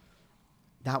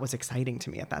that was exciting to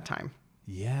me at that time.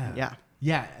 Yeah. Yeah.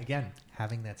 Yeah. Again,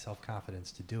 having that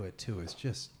self-confidence to do it too is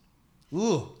just,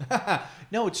 ooh.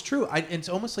 No, it's true. It's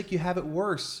almost like you have it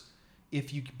worse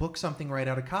if you book something right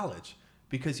out of college,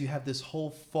 because you have this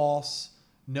whole false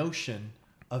notion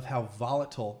of how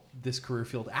volatile this career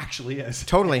field actually is.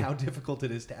 Totally. And how difficult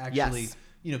it is to actually,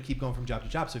 keep going from job to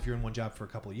job. So if you're in one job for a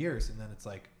couple of years and then it's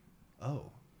like,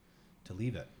 oh, to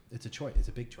leave it, it's a choice. It's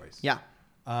a big choice. Yeah.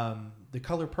 The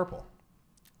Color Purple.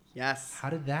 Yes. How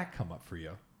did that come up for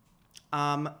you?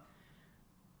 I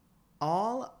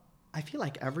feel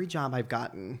like every job I've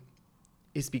gotten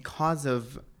is because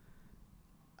of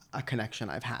a connection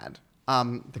I've had.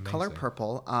 The Color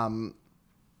Purple,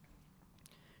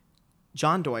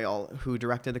 John Doyle, who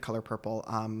directed The Color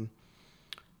Purple,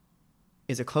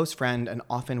 is a close friend and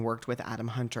often worked with Adam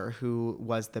Hunter, who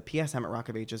was the PSM at Rock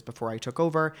of Ages before I took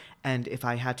over. And if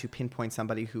I had to pinpoint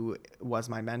somebody who was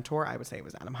my mentor, I would say it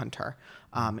was Adam Hunter.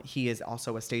 He is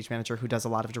also a stage manager who does a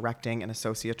lot of directing and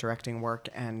associate directing work.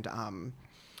 And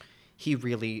he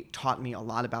really taught me a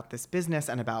lot about this business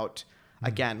and about,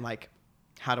 again, like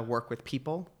how to work with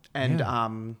people. And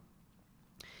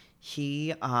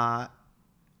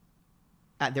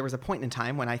there was a point in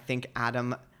time when I think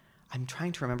Adam, I'm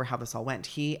trying to remember how this all went.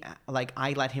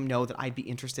 I let him know that I'd be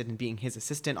interested in being his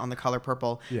assistant on The Color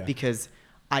Purple because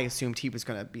I assumed he was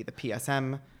going to be the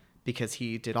PSM because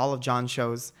he did all of John's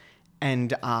shows.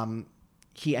 And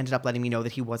he ended up letting me know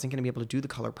that he wasn't going to be able to do The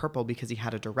Color Purple because he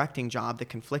had a directing job that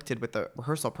conflicted with the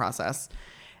rehearsal process,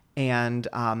 and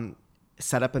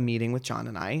set up a meeting with John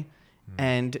and I.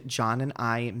 And John and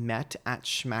I met at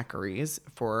Schmackery's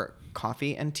for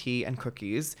coffee and tea and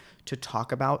cookies to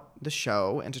talk about the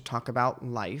show and to talk about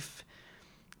life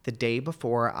the day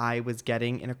before I was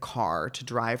getting in a car to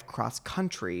drive cross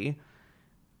country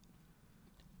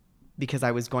because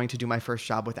I was going to do my first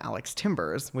job with Alex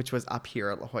Timbers, which was up here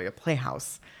at La Jolla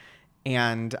Playhouse.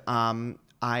 And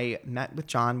I met with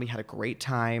John. We had a great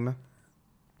time.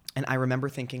 And I remember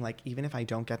thinking, like, even if I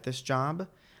don't get this job,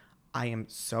 I am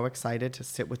so excited to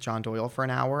sit with John Doyle for an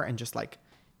hour and just like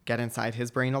get inside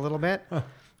his brain a little bit.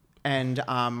 And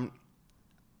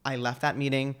I left that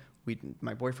meeting.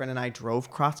 My boyfriend and I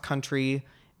drove cross country,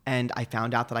 and I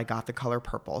found out that I got The Color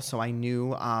Purple. So I knew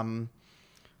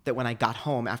that when I got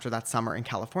home after that summer in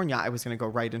California, I was going to go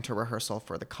right into rehearsal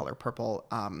for The Color Purple.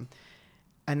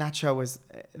 And that show was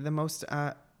the most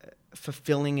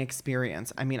fulfilling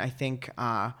experience. I mean, I think,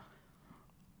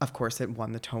 of course, it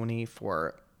won the Tony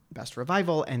for Best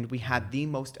Revival, and we had the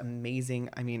most amazing,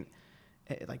 I mean,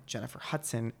 like Jennifer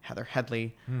Hudson, Heather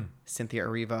Headley, Cynthia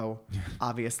Erivo,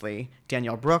 obviously,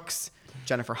 Danielle Brooks,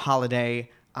 Jennifer Holliday,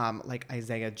 like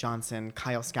Isaiah Johnson,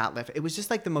 Kyle Scatliff. It was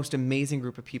just like the most amazing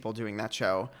group of people doing that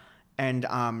show. And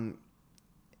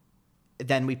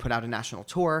then we put out a national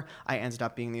tour. I ended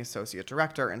up being the associate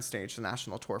director and staged the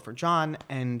national tour for John.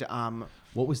 And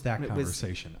what was that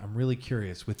conversation? I'm really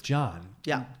curious. With John,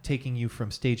 taking you from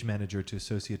stage manager to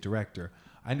associate director,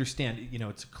 I understand,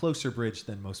 it's a closer bridge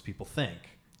than most people think.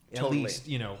 Totally. At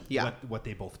least, what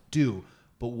they both do.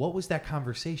 But what was that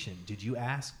conversation? Did you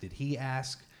ask? Did he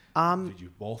ask? Did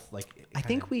you both I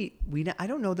think we I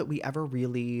don't know that we ever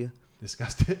really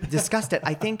discussed it.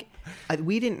 I think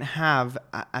we didn't have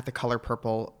at The Color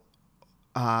Purple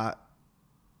an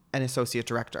associate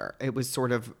director. It was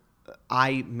sort of,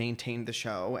 I maintained the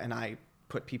show and I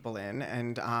put people in.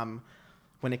 And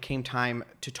when it came time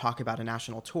to talk about a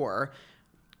national tour,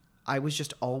 I was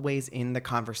just always in the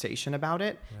conversation about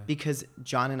it because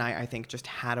John and I think, just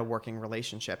had a working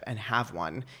relationship and have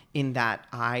one in that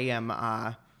I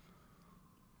am...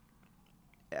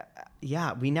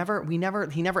 he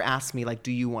never asked me, like,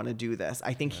 do you want to do this?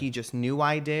 I think he just knew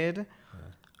I did,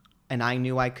 and I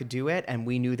knew I could do it, and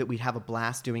we knew that we'd have a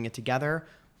blast doing it together.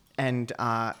 And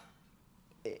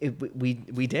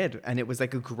we did, and it was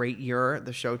like a great year.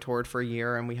 The show toured for a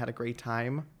year, and we had a great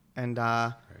time. And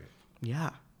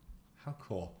yeah. How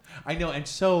cool. I know. And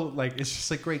so, like, it's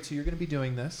just like, great. So you're going to be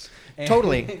doing this. And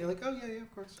totally. You're like, oh, yeah,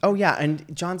 of course. Oh, yeah.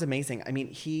 And John's amazing. I mean,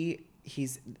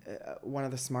 he's one of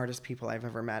the smartest people I've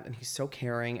ever met, and he's so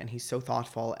caring and he's so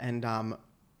thoughtful, and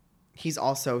he's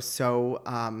also so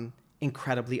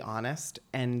incredibly honest.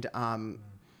 And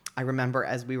I remember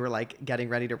as we were like getting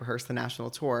ready to rehearse the national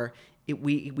tour,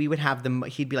 we would have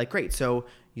he'd be like, great, so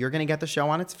you're gonna get the show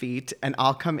on its feet and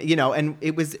I'll come, and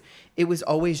it was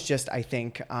always just, I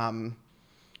think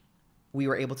we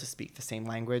were able to speak the same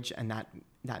language, and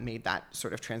that made that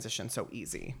sort of transition so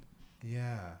easy.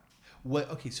 Yeah.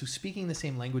 Okay, so speaking the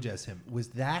same language as him, was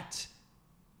that,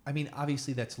 I mean,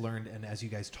 obviously that's learned, and as you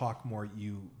guys talk more,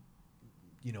 you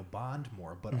bond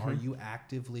more, but are you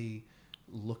actively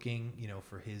looking,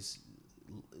 for his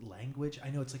language? I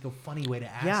know it's like a funny way to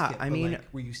ask it, but I mean,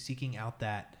 were you seeking out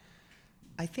that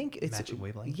I think it's matching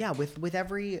wavelength? Yeah, with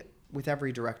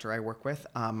every director I work with,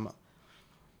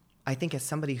 I think as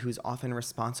somebody who's often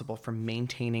responsible for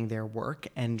maintaining their work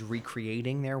and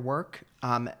recreating their work,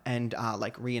 and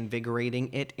like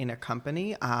reinvigorating it in a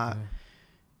company,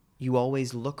 you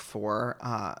always look for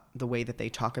the way that they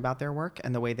talk about their work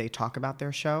and the way they talk about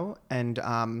their show and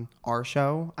our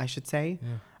show, I should say.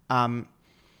 Yeah.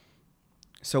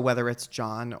 So whether it's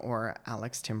John or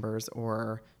Alex Timbers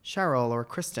or Cheryl or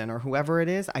Kristen or whoever it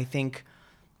is, I think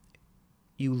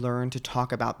you learn to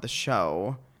talk about the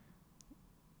show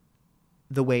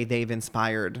the way they've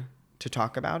inspired to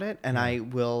talk about it, and I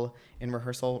will in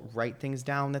rehearsal write things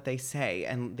down that they say.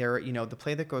 And there, The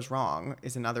Play That Goes Wrong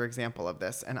is another example of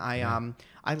this. And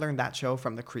I learned that show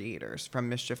from the creators, from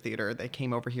Mischief Theater. They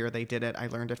came over here, they did it. I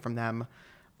learned it from them.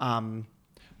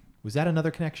 Was that another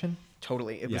connection?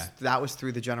 Totally. That was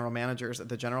through the general managers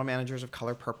of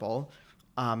Color Purple.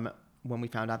 When we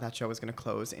found out that show was going to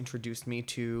close, introduced me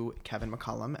to Kevin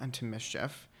McCullum and to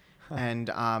Mischief.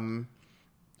 And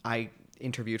I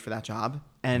interviewed for that job.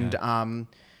 And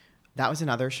that was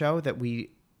another show that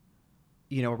we,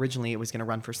 originally it was going to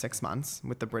run for 6 months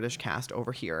with the British cast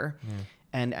over here,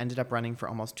 and ended up running for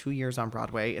almost 2 years on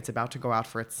Broadway. It's about to go out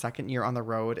for its second year on the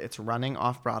road. It's running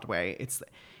off Broadway.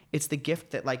 It's the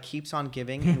gift that like keeps on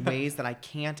giving in ways that I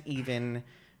can't even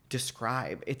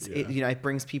describe. It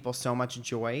brings people so much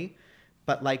joy.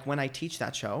 But like when I teach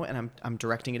that show, and I'm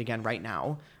directing it again right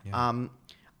now,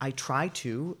 I try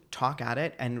to talk at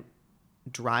it and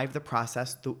drive the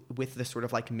process with the sort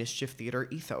of like Mischief Theater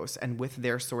ethos, and with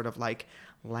their sort of like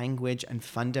language and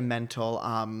fundamental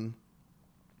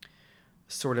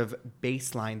sort of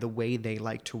baseline, the way they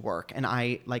like to work. And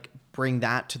I like bring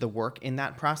that to the work in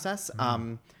that process,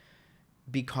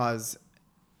 because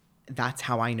that's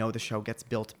how I know the show gets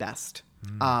built best.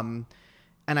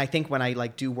 And I think when I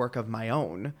like do work of my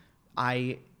own,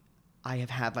 I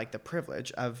have had like the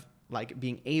privilege of like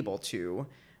being able to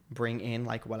bring in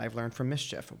like what I've learned from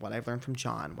Mischief, what I've learned from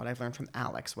John, what I've learned from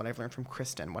Alex, what I've learned from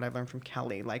Kristen, what I've learned from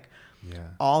Kelly. Like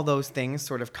all those things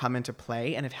sort of come into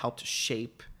play and have helped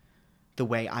shape the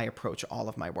way I approach all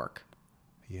of my work.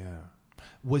 Yeah.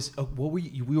 Was what were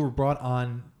you? We were brought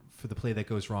on for The Play That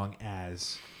Goes Wrong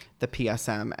as the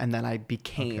PSM, and then I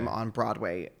became on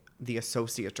Broadway the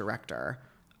associate director,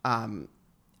 and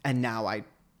now I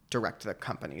direct the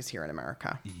companies here in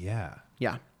America. Yeah.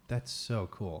 Yeah. That's so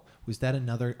cool. Was that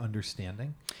another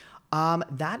understanding?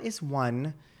 That is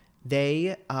one.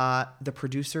 They, the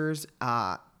producers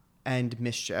and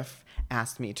Mischief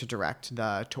asked me to direct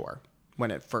the tour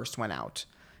when it first went out.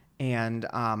 And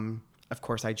of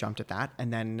course I jumped at that.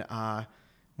 And then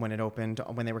when it opened,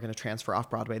 when they were going to transfer off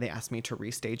Broadway, they asked me to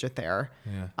restage it there.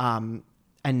 Yeah.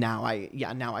 And now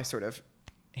I sort of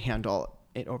handle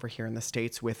it over here in the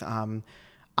States with,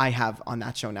 I have on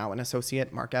that show now an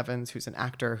associate, Mark Evans, who's an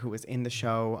actor who was in the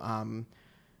show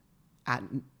at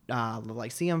the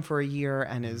Lyceum for a year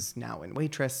and is now in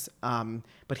Waitress.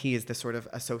 But he is the sort of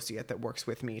associate that works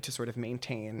with me to sort of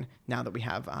maintain, now that we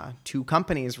have 2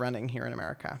 companies running here in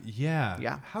America. Yeah.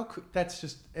 Yeah.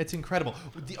 It's incredible.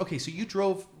 Okay, so you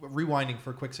drove, rewinding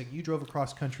for a quick second, you drove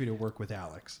across country to work with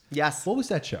Alex. Yes. What was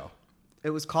that show? It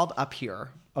was called Up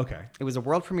Here. Okay. It was a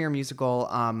world premiere musical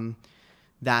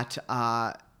that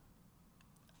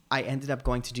I ended up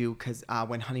going to do because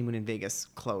when Honeymoon in Vegas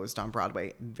closed on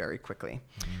Broadway very quickly,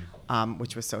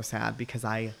 which was so sad because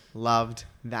I loved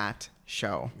that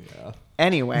show. Yeah.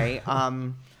 Anyway,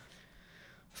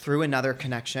 through another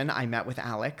connection, I met with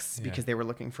Alex because they were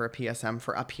looking for a PSM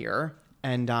for Up Here.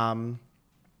 And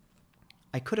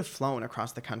I could have flown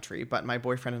across the country, but my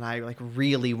boyfriend and I like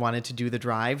really wanted to do the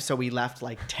drive. So we left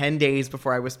like 10 days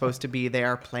before I was supposed to be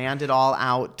there, planned it all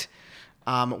out.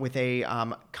 With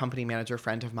a company manager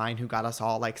friend of mine who got us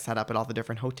all like set up at all the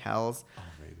different hotels.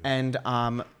 And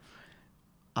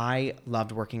I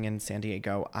loved working in San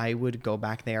Diego. I would go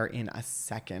back there in a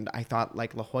second. I thought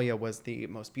like La Jolla was the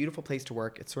most beautiful place to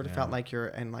work. It sort of felt like you're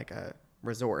in like a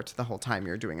resort the whole time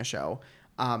you're doing a show.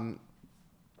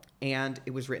 And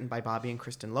it was written by Bobby and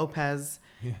Kristen Lopez.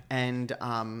 Yeah. And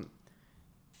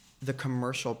the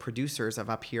commercial producers of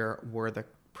Up Here were the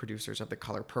producers of The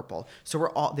Color Purple. So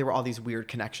there were all these weird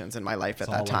connections in my life at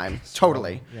that time. Like,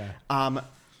 totally. Yeah.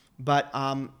 But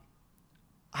I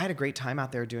had a great time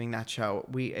out there doing that show.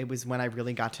 It was when I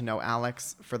really got to know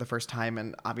Alex for the first time,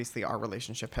 and obviously our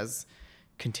relationship has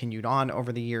continued on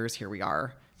over the years. Here we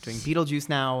are doing Beetlejuice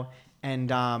now.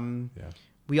 And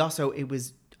we also, it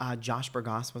was Josh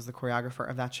Burgos was the choreographer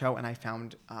of that show, and I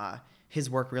found his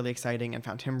work really exciting and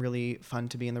found him really fun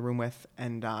to be in the room with,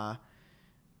 and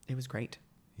it was great.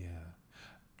 Yeah.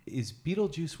 Is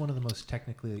Beetlejuice one of the most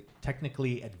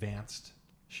technically advanced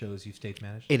shows you've stage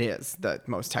managed? It is the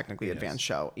most technically advanced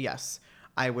show. Yes.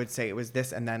 I would say it was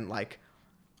this, and then like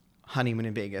Honeymoon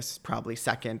in Vegas, probably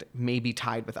second, maybe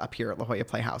tied with Up Here at La Jolla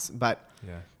Playhouse. But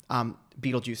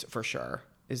Beetlejuice for sure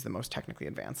is the most technically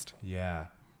advanced. Yeah.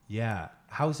 Yeah.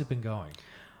 How has it been going?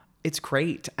 It's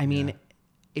great. I mean,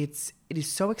 it is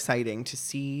so exciting to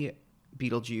see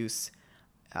Beetlejuice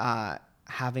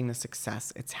having the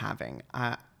success it's having.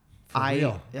 I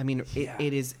mean,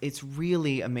 it's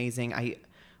really amazing.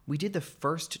 We did the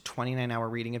first 29-hour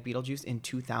reading of Beetlejuice in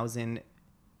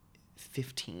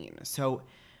 2015. So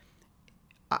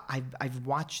I've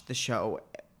watched the show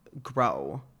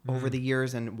grow over the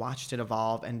years and watched it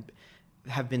evolve and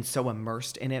have been so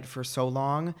immersed in it for so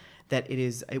long that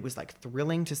it was like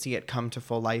thrilling to see it come to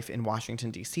full life in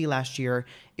Washington, D.C. last year.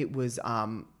 It was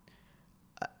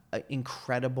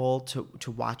incredible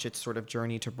to watch its sort of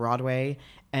journey to Broadway,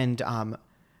 and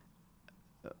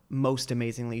most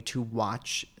amazingly to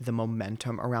watch the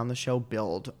momentum around the show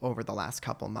build over the last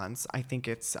couple months. I think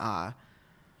it's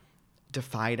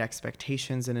defied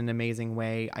expectations in an amazing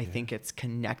way. I think it's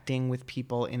connecting with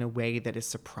people in a way that is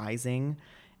surprising.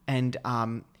 And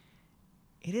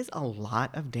it is a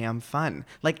lot of damn fun.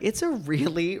 Like, it's a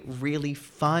really, really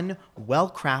fun,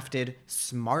 well-crafted,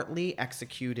 smartly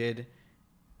executed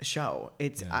show.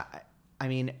 It's,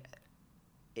 I'm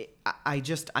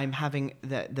having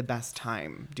the best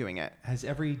time doing it. Has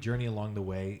every journey along the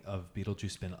way of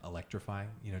Beetlejuice been electrifying?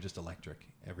 You know, just electric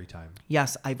every time?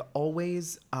 Yes, I've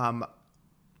always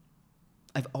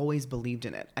believed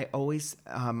in it. I always,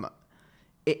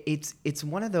 it's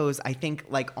one of those, I think,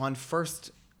 like on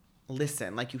first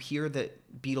listen, like you hear the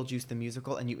Beetlejuice the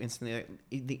musical and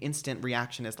the instant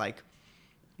reaction is like,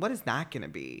 what is that going to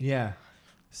be? Yeah.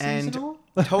 Seasonal?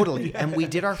 And totally. And we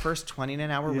did our first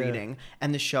 20-hour reading,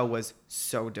 and the show was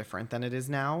so different than it is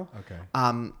now. Okay.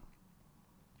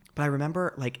 But I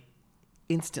remember like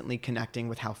instantly connecting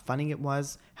with how funny it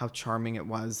was, how charming it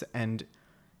was, and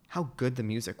how good the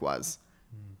music was.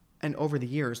 And over the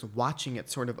years, watching it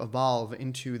sort of evolve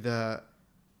into the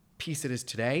piece it is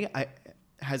today,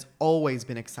 has always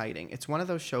been exciting. It's one of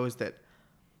those shows that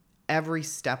every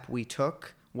step we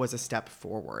took was a step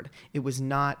forward. It was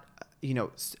not, you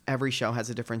know, every show has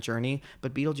a different journey,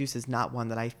 but Beetlejuice is not one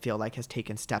that I feel like has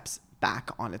taken steps back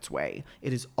on its way.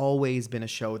 It has always been a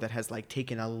show that has like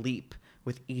taken a leap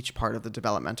with each part of the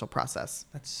developmental process.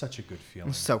 That's such a good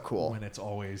feeling. So cool. When it's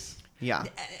always... Yeah.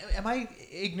 Am I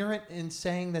ignorant in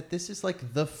saying that this is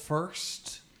like the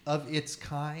first of its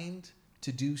kind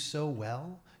to do so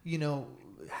well? You know,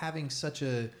 having such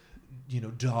a, you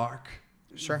know, dark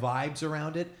vibes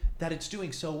around it, that it's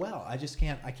doing so well. I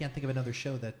can't think of another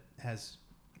show that has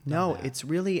done that. It's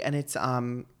really, and it's,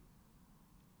 you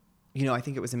know, I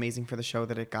think it was amazing for the show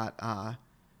that it got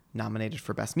nominated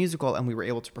for Best Musical, and we were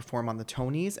able to perform on the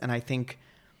Tonys, and I think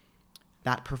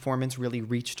that performance really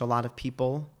reached a lot of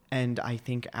people. And I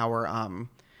think our,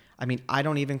 I mean, I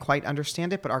don't even quite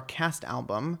understand it, but our cast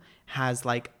album has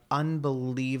like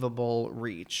unbelievable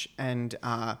reach. And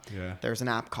there's an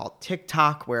app called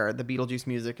TikTok where the Beetlejuice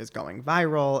music is going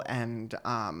viral, and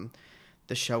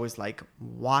the show is like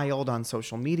wild on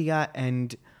social media.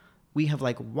 And we have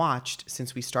like watched,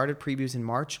 since we started previews in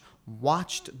March,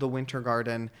 watched the Winter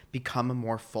Garden become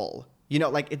more full. You know,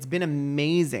 like it's been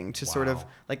amazing to sort of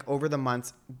like over the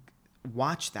months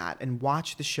watch that and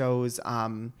watch the show's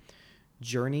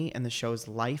journey and the show's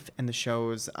life and the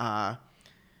show's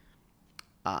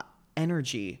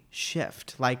energy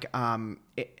shift. Like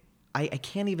I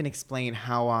can't even explain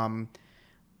how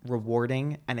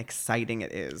rewarding and exciting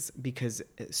it is, because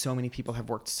so many people have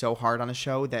worked so hard on a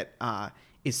show that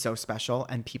is so special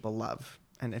and people love,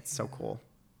 and it's so cool.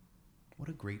 What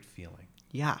a great feeling.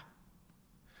 Yeah.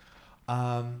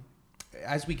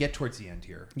 As we get towards the end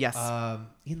here, yes.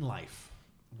 In life,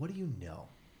 what do you know?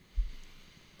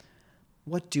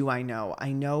 What do I know?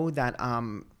 I know that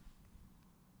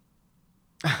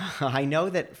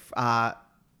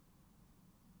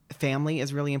family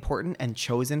is really important, and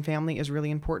chosen family is really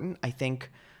important. I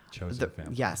think chosen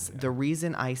family. Yes, yeah. The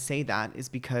reason I say that is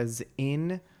because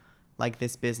in like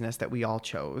this business that we all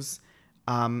chose,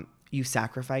 you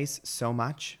sacrifice so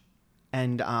much,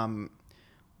 and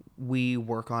we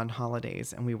work on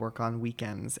holidays and we work on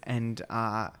weekends and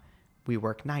we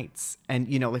work nights, and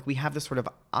you know, like we have this sort of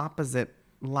opposite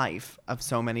life of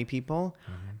so many people,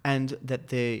 and that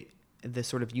the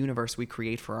sort of universe we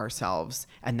create for ourselves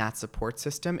and that support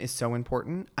system is so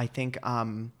important. I think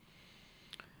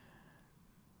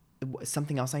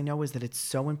something else I know is that it's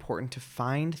so important to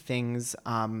find things,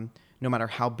 no matter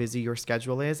how busy your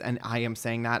schedule is, and I am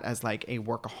saying that as like a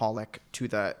workaholic to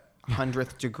the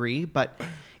 100th degree, but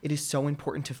it is so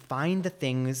important to find the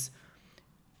things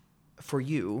for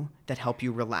you that help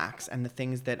you relax, and the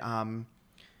things that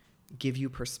give you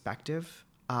perspective.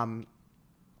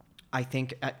 I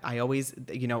think I always,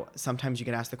 you know, sometimes you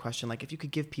get asked the question, like, if you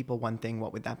could give people one thing,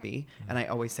 what would that be? And I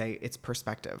always say it's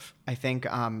perspective. I think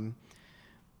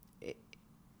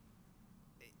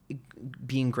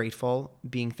being grateful,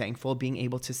 being thankful, being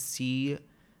able to see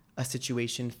a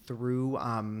situation through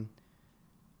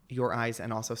your eyes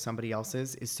and also somebody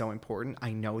else's is so important.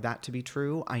 I know that to be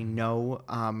true. I know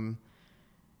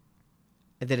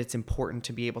that it's important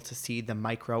to be able to see the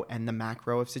micro and the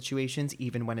macro of situations,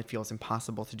 even when it feels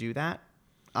impossible to do that.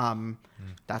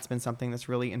 That's been something that's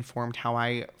really informed how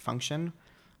I function.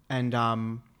 And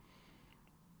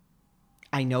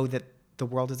I know that the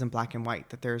world isn't black and white,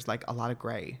 that there's like a lot of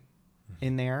gray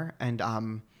in there. And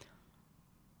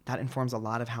that informs a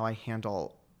lot of how I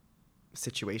handle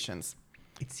situations.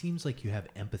 It seems like you have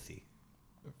empathy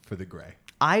for the gray.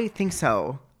 I think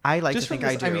so. I like Just to think from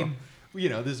I this, do. I mean, you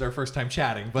know, this is our first time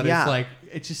chatting, but Yeah. it's like,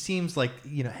 it just seems like,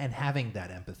 you know, and having that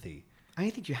empathy I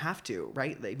think you have to,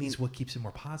 right? I mean, is what keeps it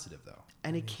more positive, though.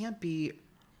 and it can't be.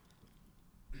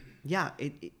 Yeah,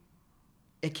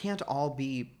 it can't all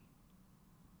be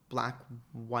black,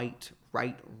 white,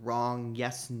 right, wrong,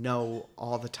 yes, no,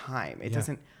 all the time. It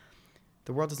doesn't.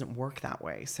 The world doesn't work that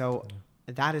way. So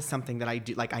that is something that I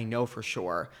do. Like, I know for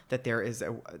sure that there is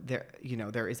a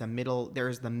middle. There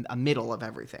is a middle of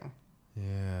everything.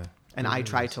 Yeah. And I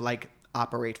try to like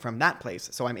operate from that place,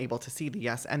 so I'm able to see the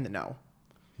yes and the no.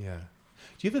 Yeah.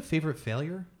 Do you have a favorite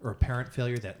failure or apparent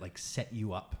failure that like set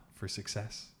you up for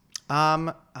success?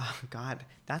 Oh God,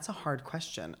 that's a hard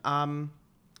question. I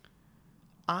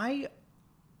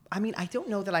mean, I don't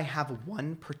know that I have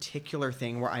one particular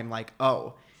thing where I'm like,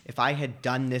 oh, if I had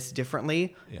done this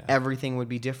differently, everything would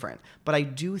be different. But I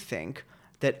do think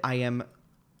that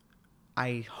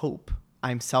I hope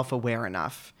I'm self-aware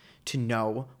enough to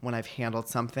know when I've handled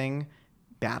something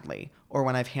badly or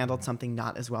when I've handled something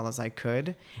not as well as I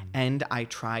could. And I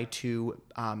try to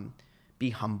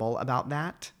be humble about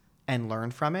that and learn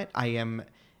from it. I am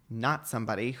not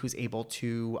somebody who's able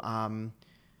to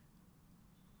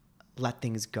let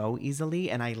things go easily,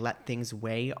 and I let things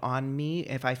weigh on me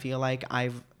if I feel like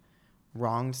I've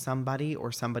wronged somebody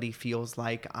or somebody feels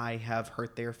like I have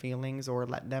hurt their feelings or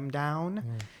let them down.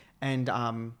 And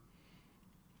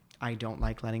I don't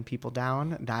like letting people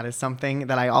down. That is something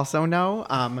that I also know.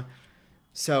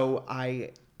 So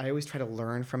I always try to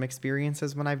learn from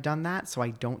experiences when I've done that, so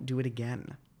I don't do it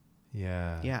again.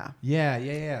 Yeah. Yeah.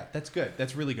 Yeah. That's good.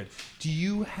 That's really good. Do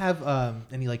you have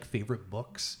any like favorite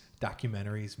books,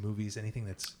 documentaries, movies, anything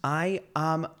that's... I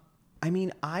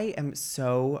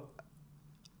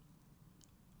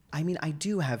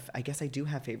guess I do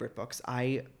have favorite books.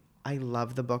 I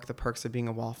love the book, The Perks of Being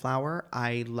a Wallflower.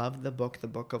 I love the book, The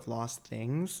Book of Lost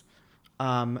Things.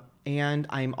 And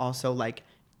I'm also like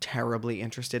terribly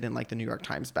interested in like the New York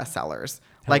Times bestsellers.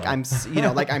 Like I'm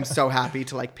so happy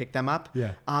to like pick them up.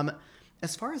 Yeah.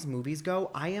 As far as movies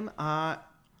go, I am, I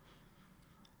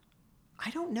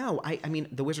don't know. I mean,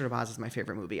 The Wizard of Oz is my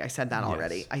favorite movie. I said that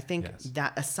already. I think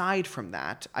that aside from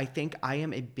that, I think I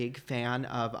am a big fan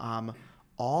of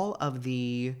all of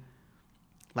the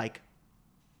like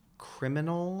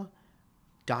criminal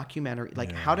documentary,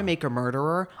 like How to Make a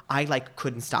Murderer. I like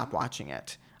couldn't stop watching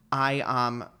it.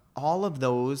 All of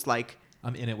those, like,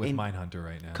 I'm in it with Mindhunter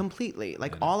right now. Completely.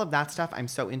 Like all of that stuff I'm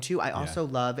so into. I also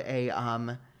love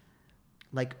a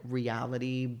like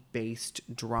reality based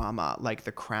drama like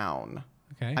The Crown.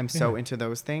 Okay. I'm so into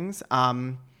those things.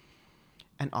 And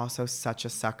also such a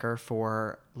sucker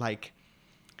for like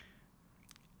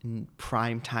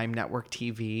primetime network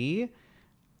TV.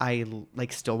 I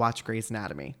like still watch Grey's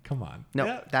Anatomy. Come on.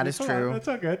 No, that is true. That's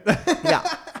all good. Yeah.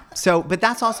 So, but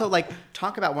that's also like,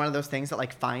 talk about one of those things that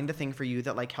like find a thing for you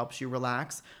that like helps you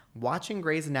relax. Watching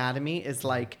Grey's Anatomy is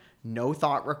like no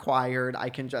thought required. I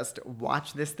can just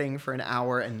watch this thing for an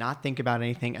hour and not think about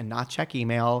anything and not check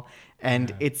email.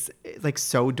 And it's like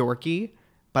so dorky,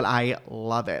 but I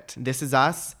love it. This Is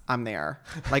Us. I'm there.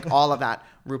 Like all of that.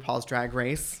 RuPaul's Drag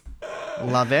Race.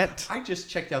 Love it. I just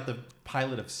checked out the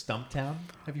pilot of Stumptown.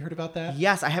 Have you heard about that?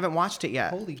 Yes, I haven't watched it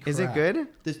yet. Holy crap. Is it good?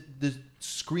 The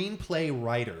screenplay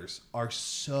writers are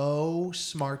so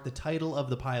smart. The title of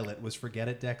the pilot was Forget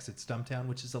It, Dex, it's Stumptown,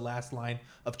 which is the last line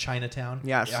of Chinatown.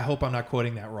 Yes. I hope I'm not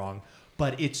quoting that wrong.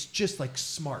 But it's just like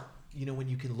smart. You know, when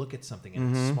you can look at something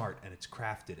and it's smart and it's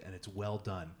crafted and it's well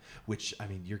done, which, I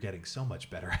mean, you're getting so much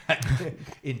better at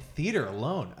in theater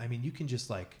alone. I mean, you can just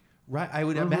like, I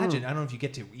would imagine, I don't know if you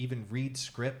get to even read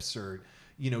scripts or,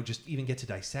 you know, just even get to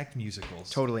dissect musicals.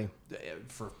 Totally.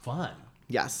 For fun.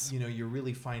 Yes. You know, you're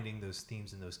really finding those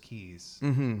themes and those keys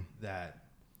that,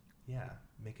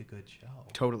 make a good show.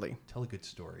 Totally. Tell a good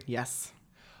story. Yes.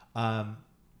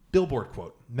 Billboard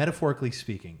quote. Metaphorically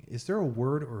speaking, is there a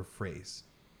word or a phrase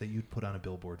that you'd put on a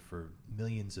billboard for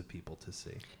millions of people to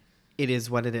see? It is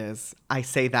what it is. I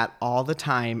say that all the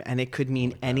time, and it could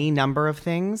mean any number of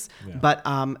things. Yeah. But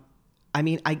I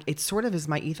mean, it sort of is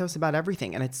my ethos about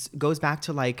everything, and it goes back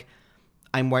to like,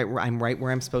 I'm right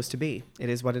where I'm supposed to be. It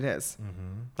is what it is.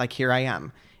 Like, here I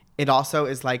am. It also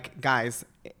is like, guys,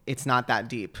 it's not that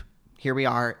deep. here we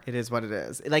are. It is what it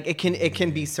is. Like it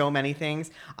can be so many things.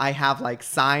 I have like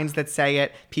signs that say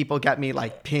it. People get me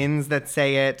like pins that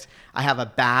say it. I have a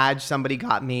badge somebody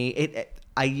got me.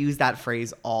 I use that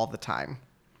phrase all the time.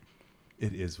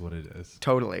 It is what it is.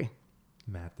 Totally.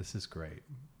 Matt, this is great.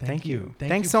 Thank you.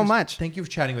 Thanks so much. Thank you for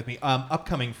chatting with me.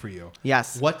 Upcoming for you.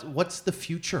 Yes. What's the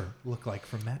future look like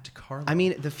for Matt DiCarlo? I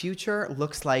mean, the future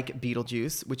looks like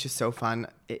Beetlejuice, which is so fun.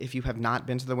 If you have not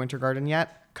been to the Winter Garden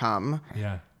yet, come.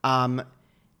 Yeah.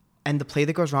 And The Play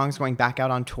That Goes Wrong is going back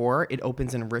out on tour. It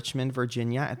opens in Richmond,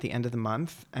 Virginia at the end of the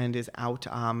month and is out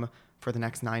for the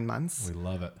next 9 months. We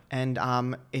love it. And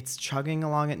it's chugging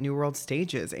along at New World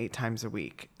Stages 8 times a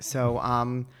week. So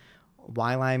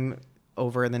while I'm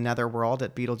over in the netherworld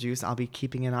at Beetlejuice, I'll be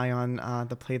keeping an eye on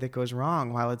The Play That Goes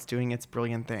Wrong while it's doing its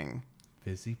brilliant thing.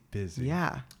 Busy.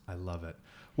 Yeah. I love it.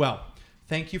 Well,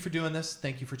 thank you for doing this.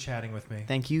 Thank you for chatting with me.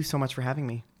 Thank you so much for having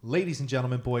me. Ladies and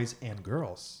gentlemen, boys and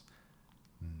girls,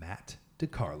 Matt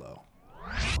DiCarlo.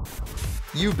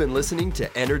 You've been listening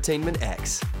to Entertainment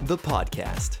X, the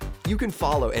podcast. You can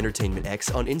follow Entertainment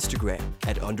X on Instagram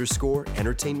at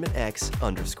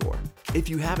 _EntertainmentX_. If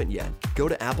you haven't yet, go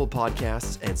to Apple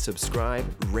Podcasts and subscribe,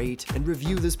 rate, and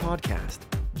review this podcast.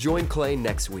 Join Clay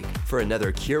next week for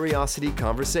another curiosity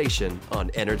conversation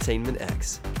on Entertainment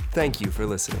X. Thank you for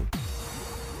listening.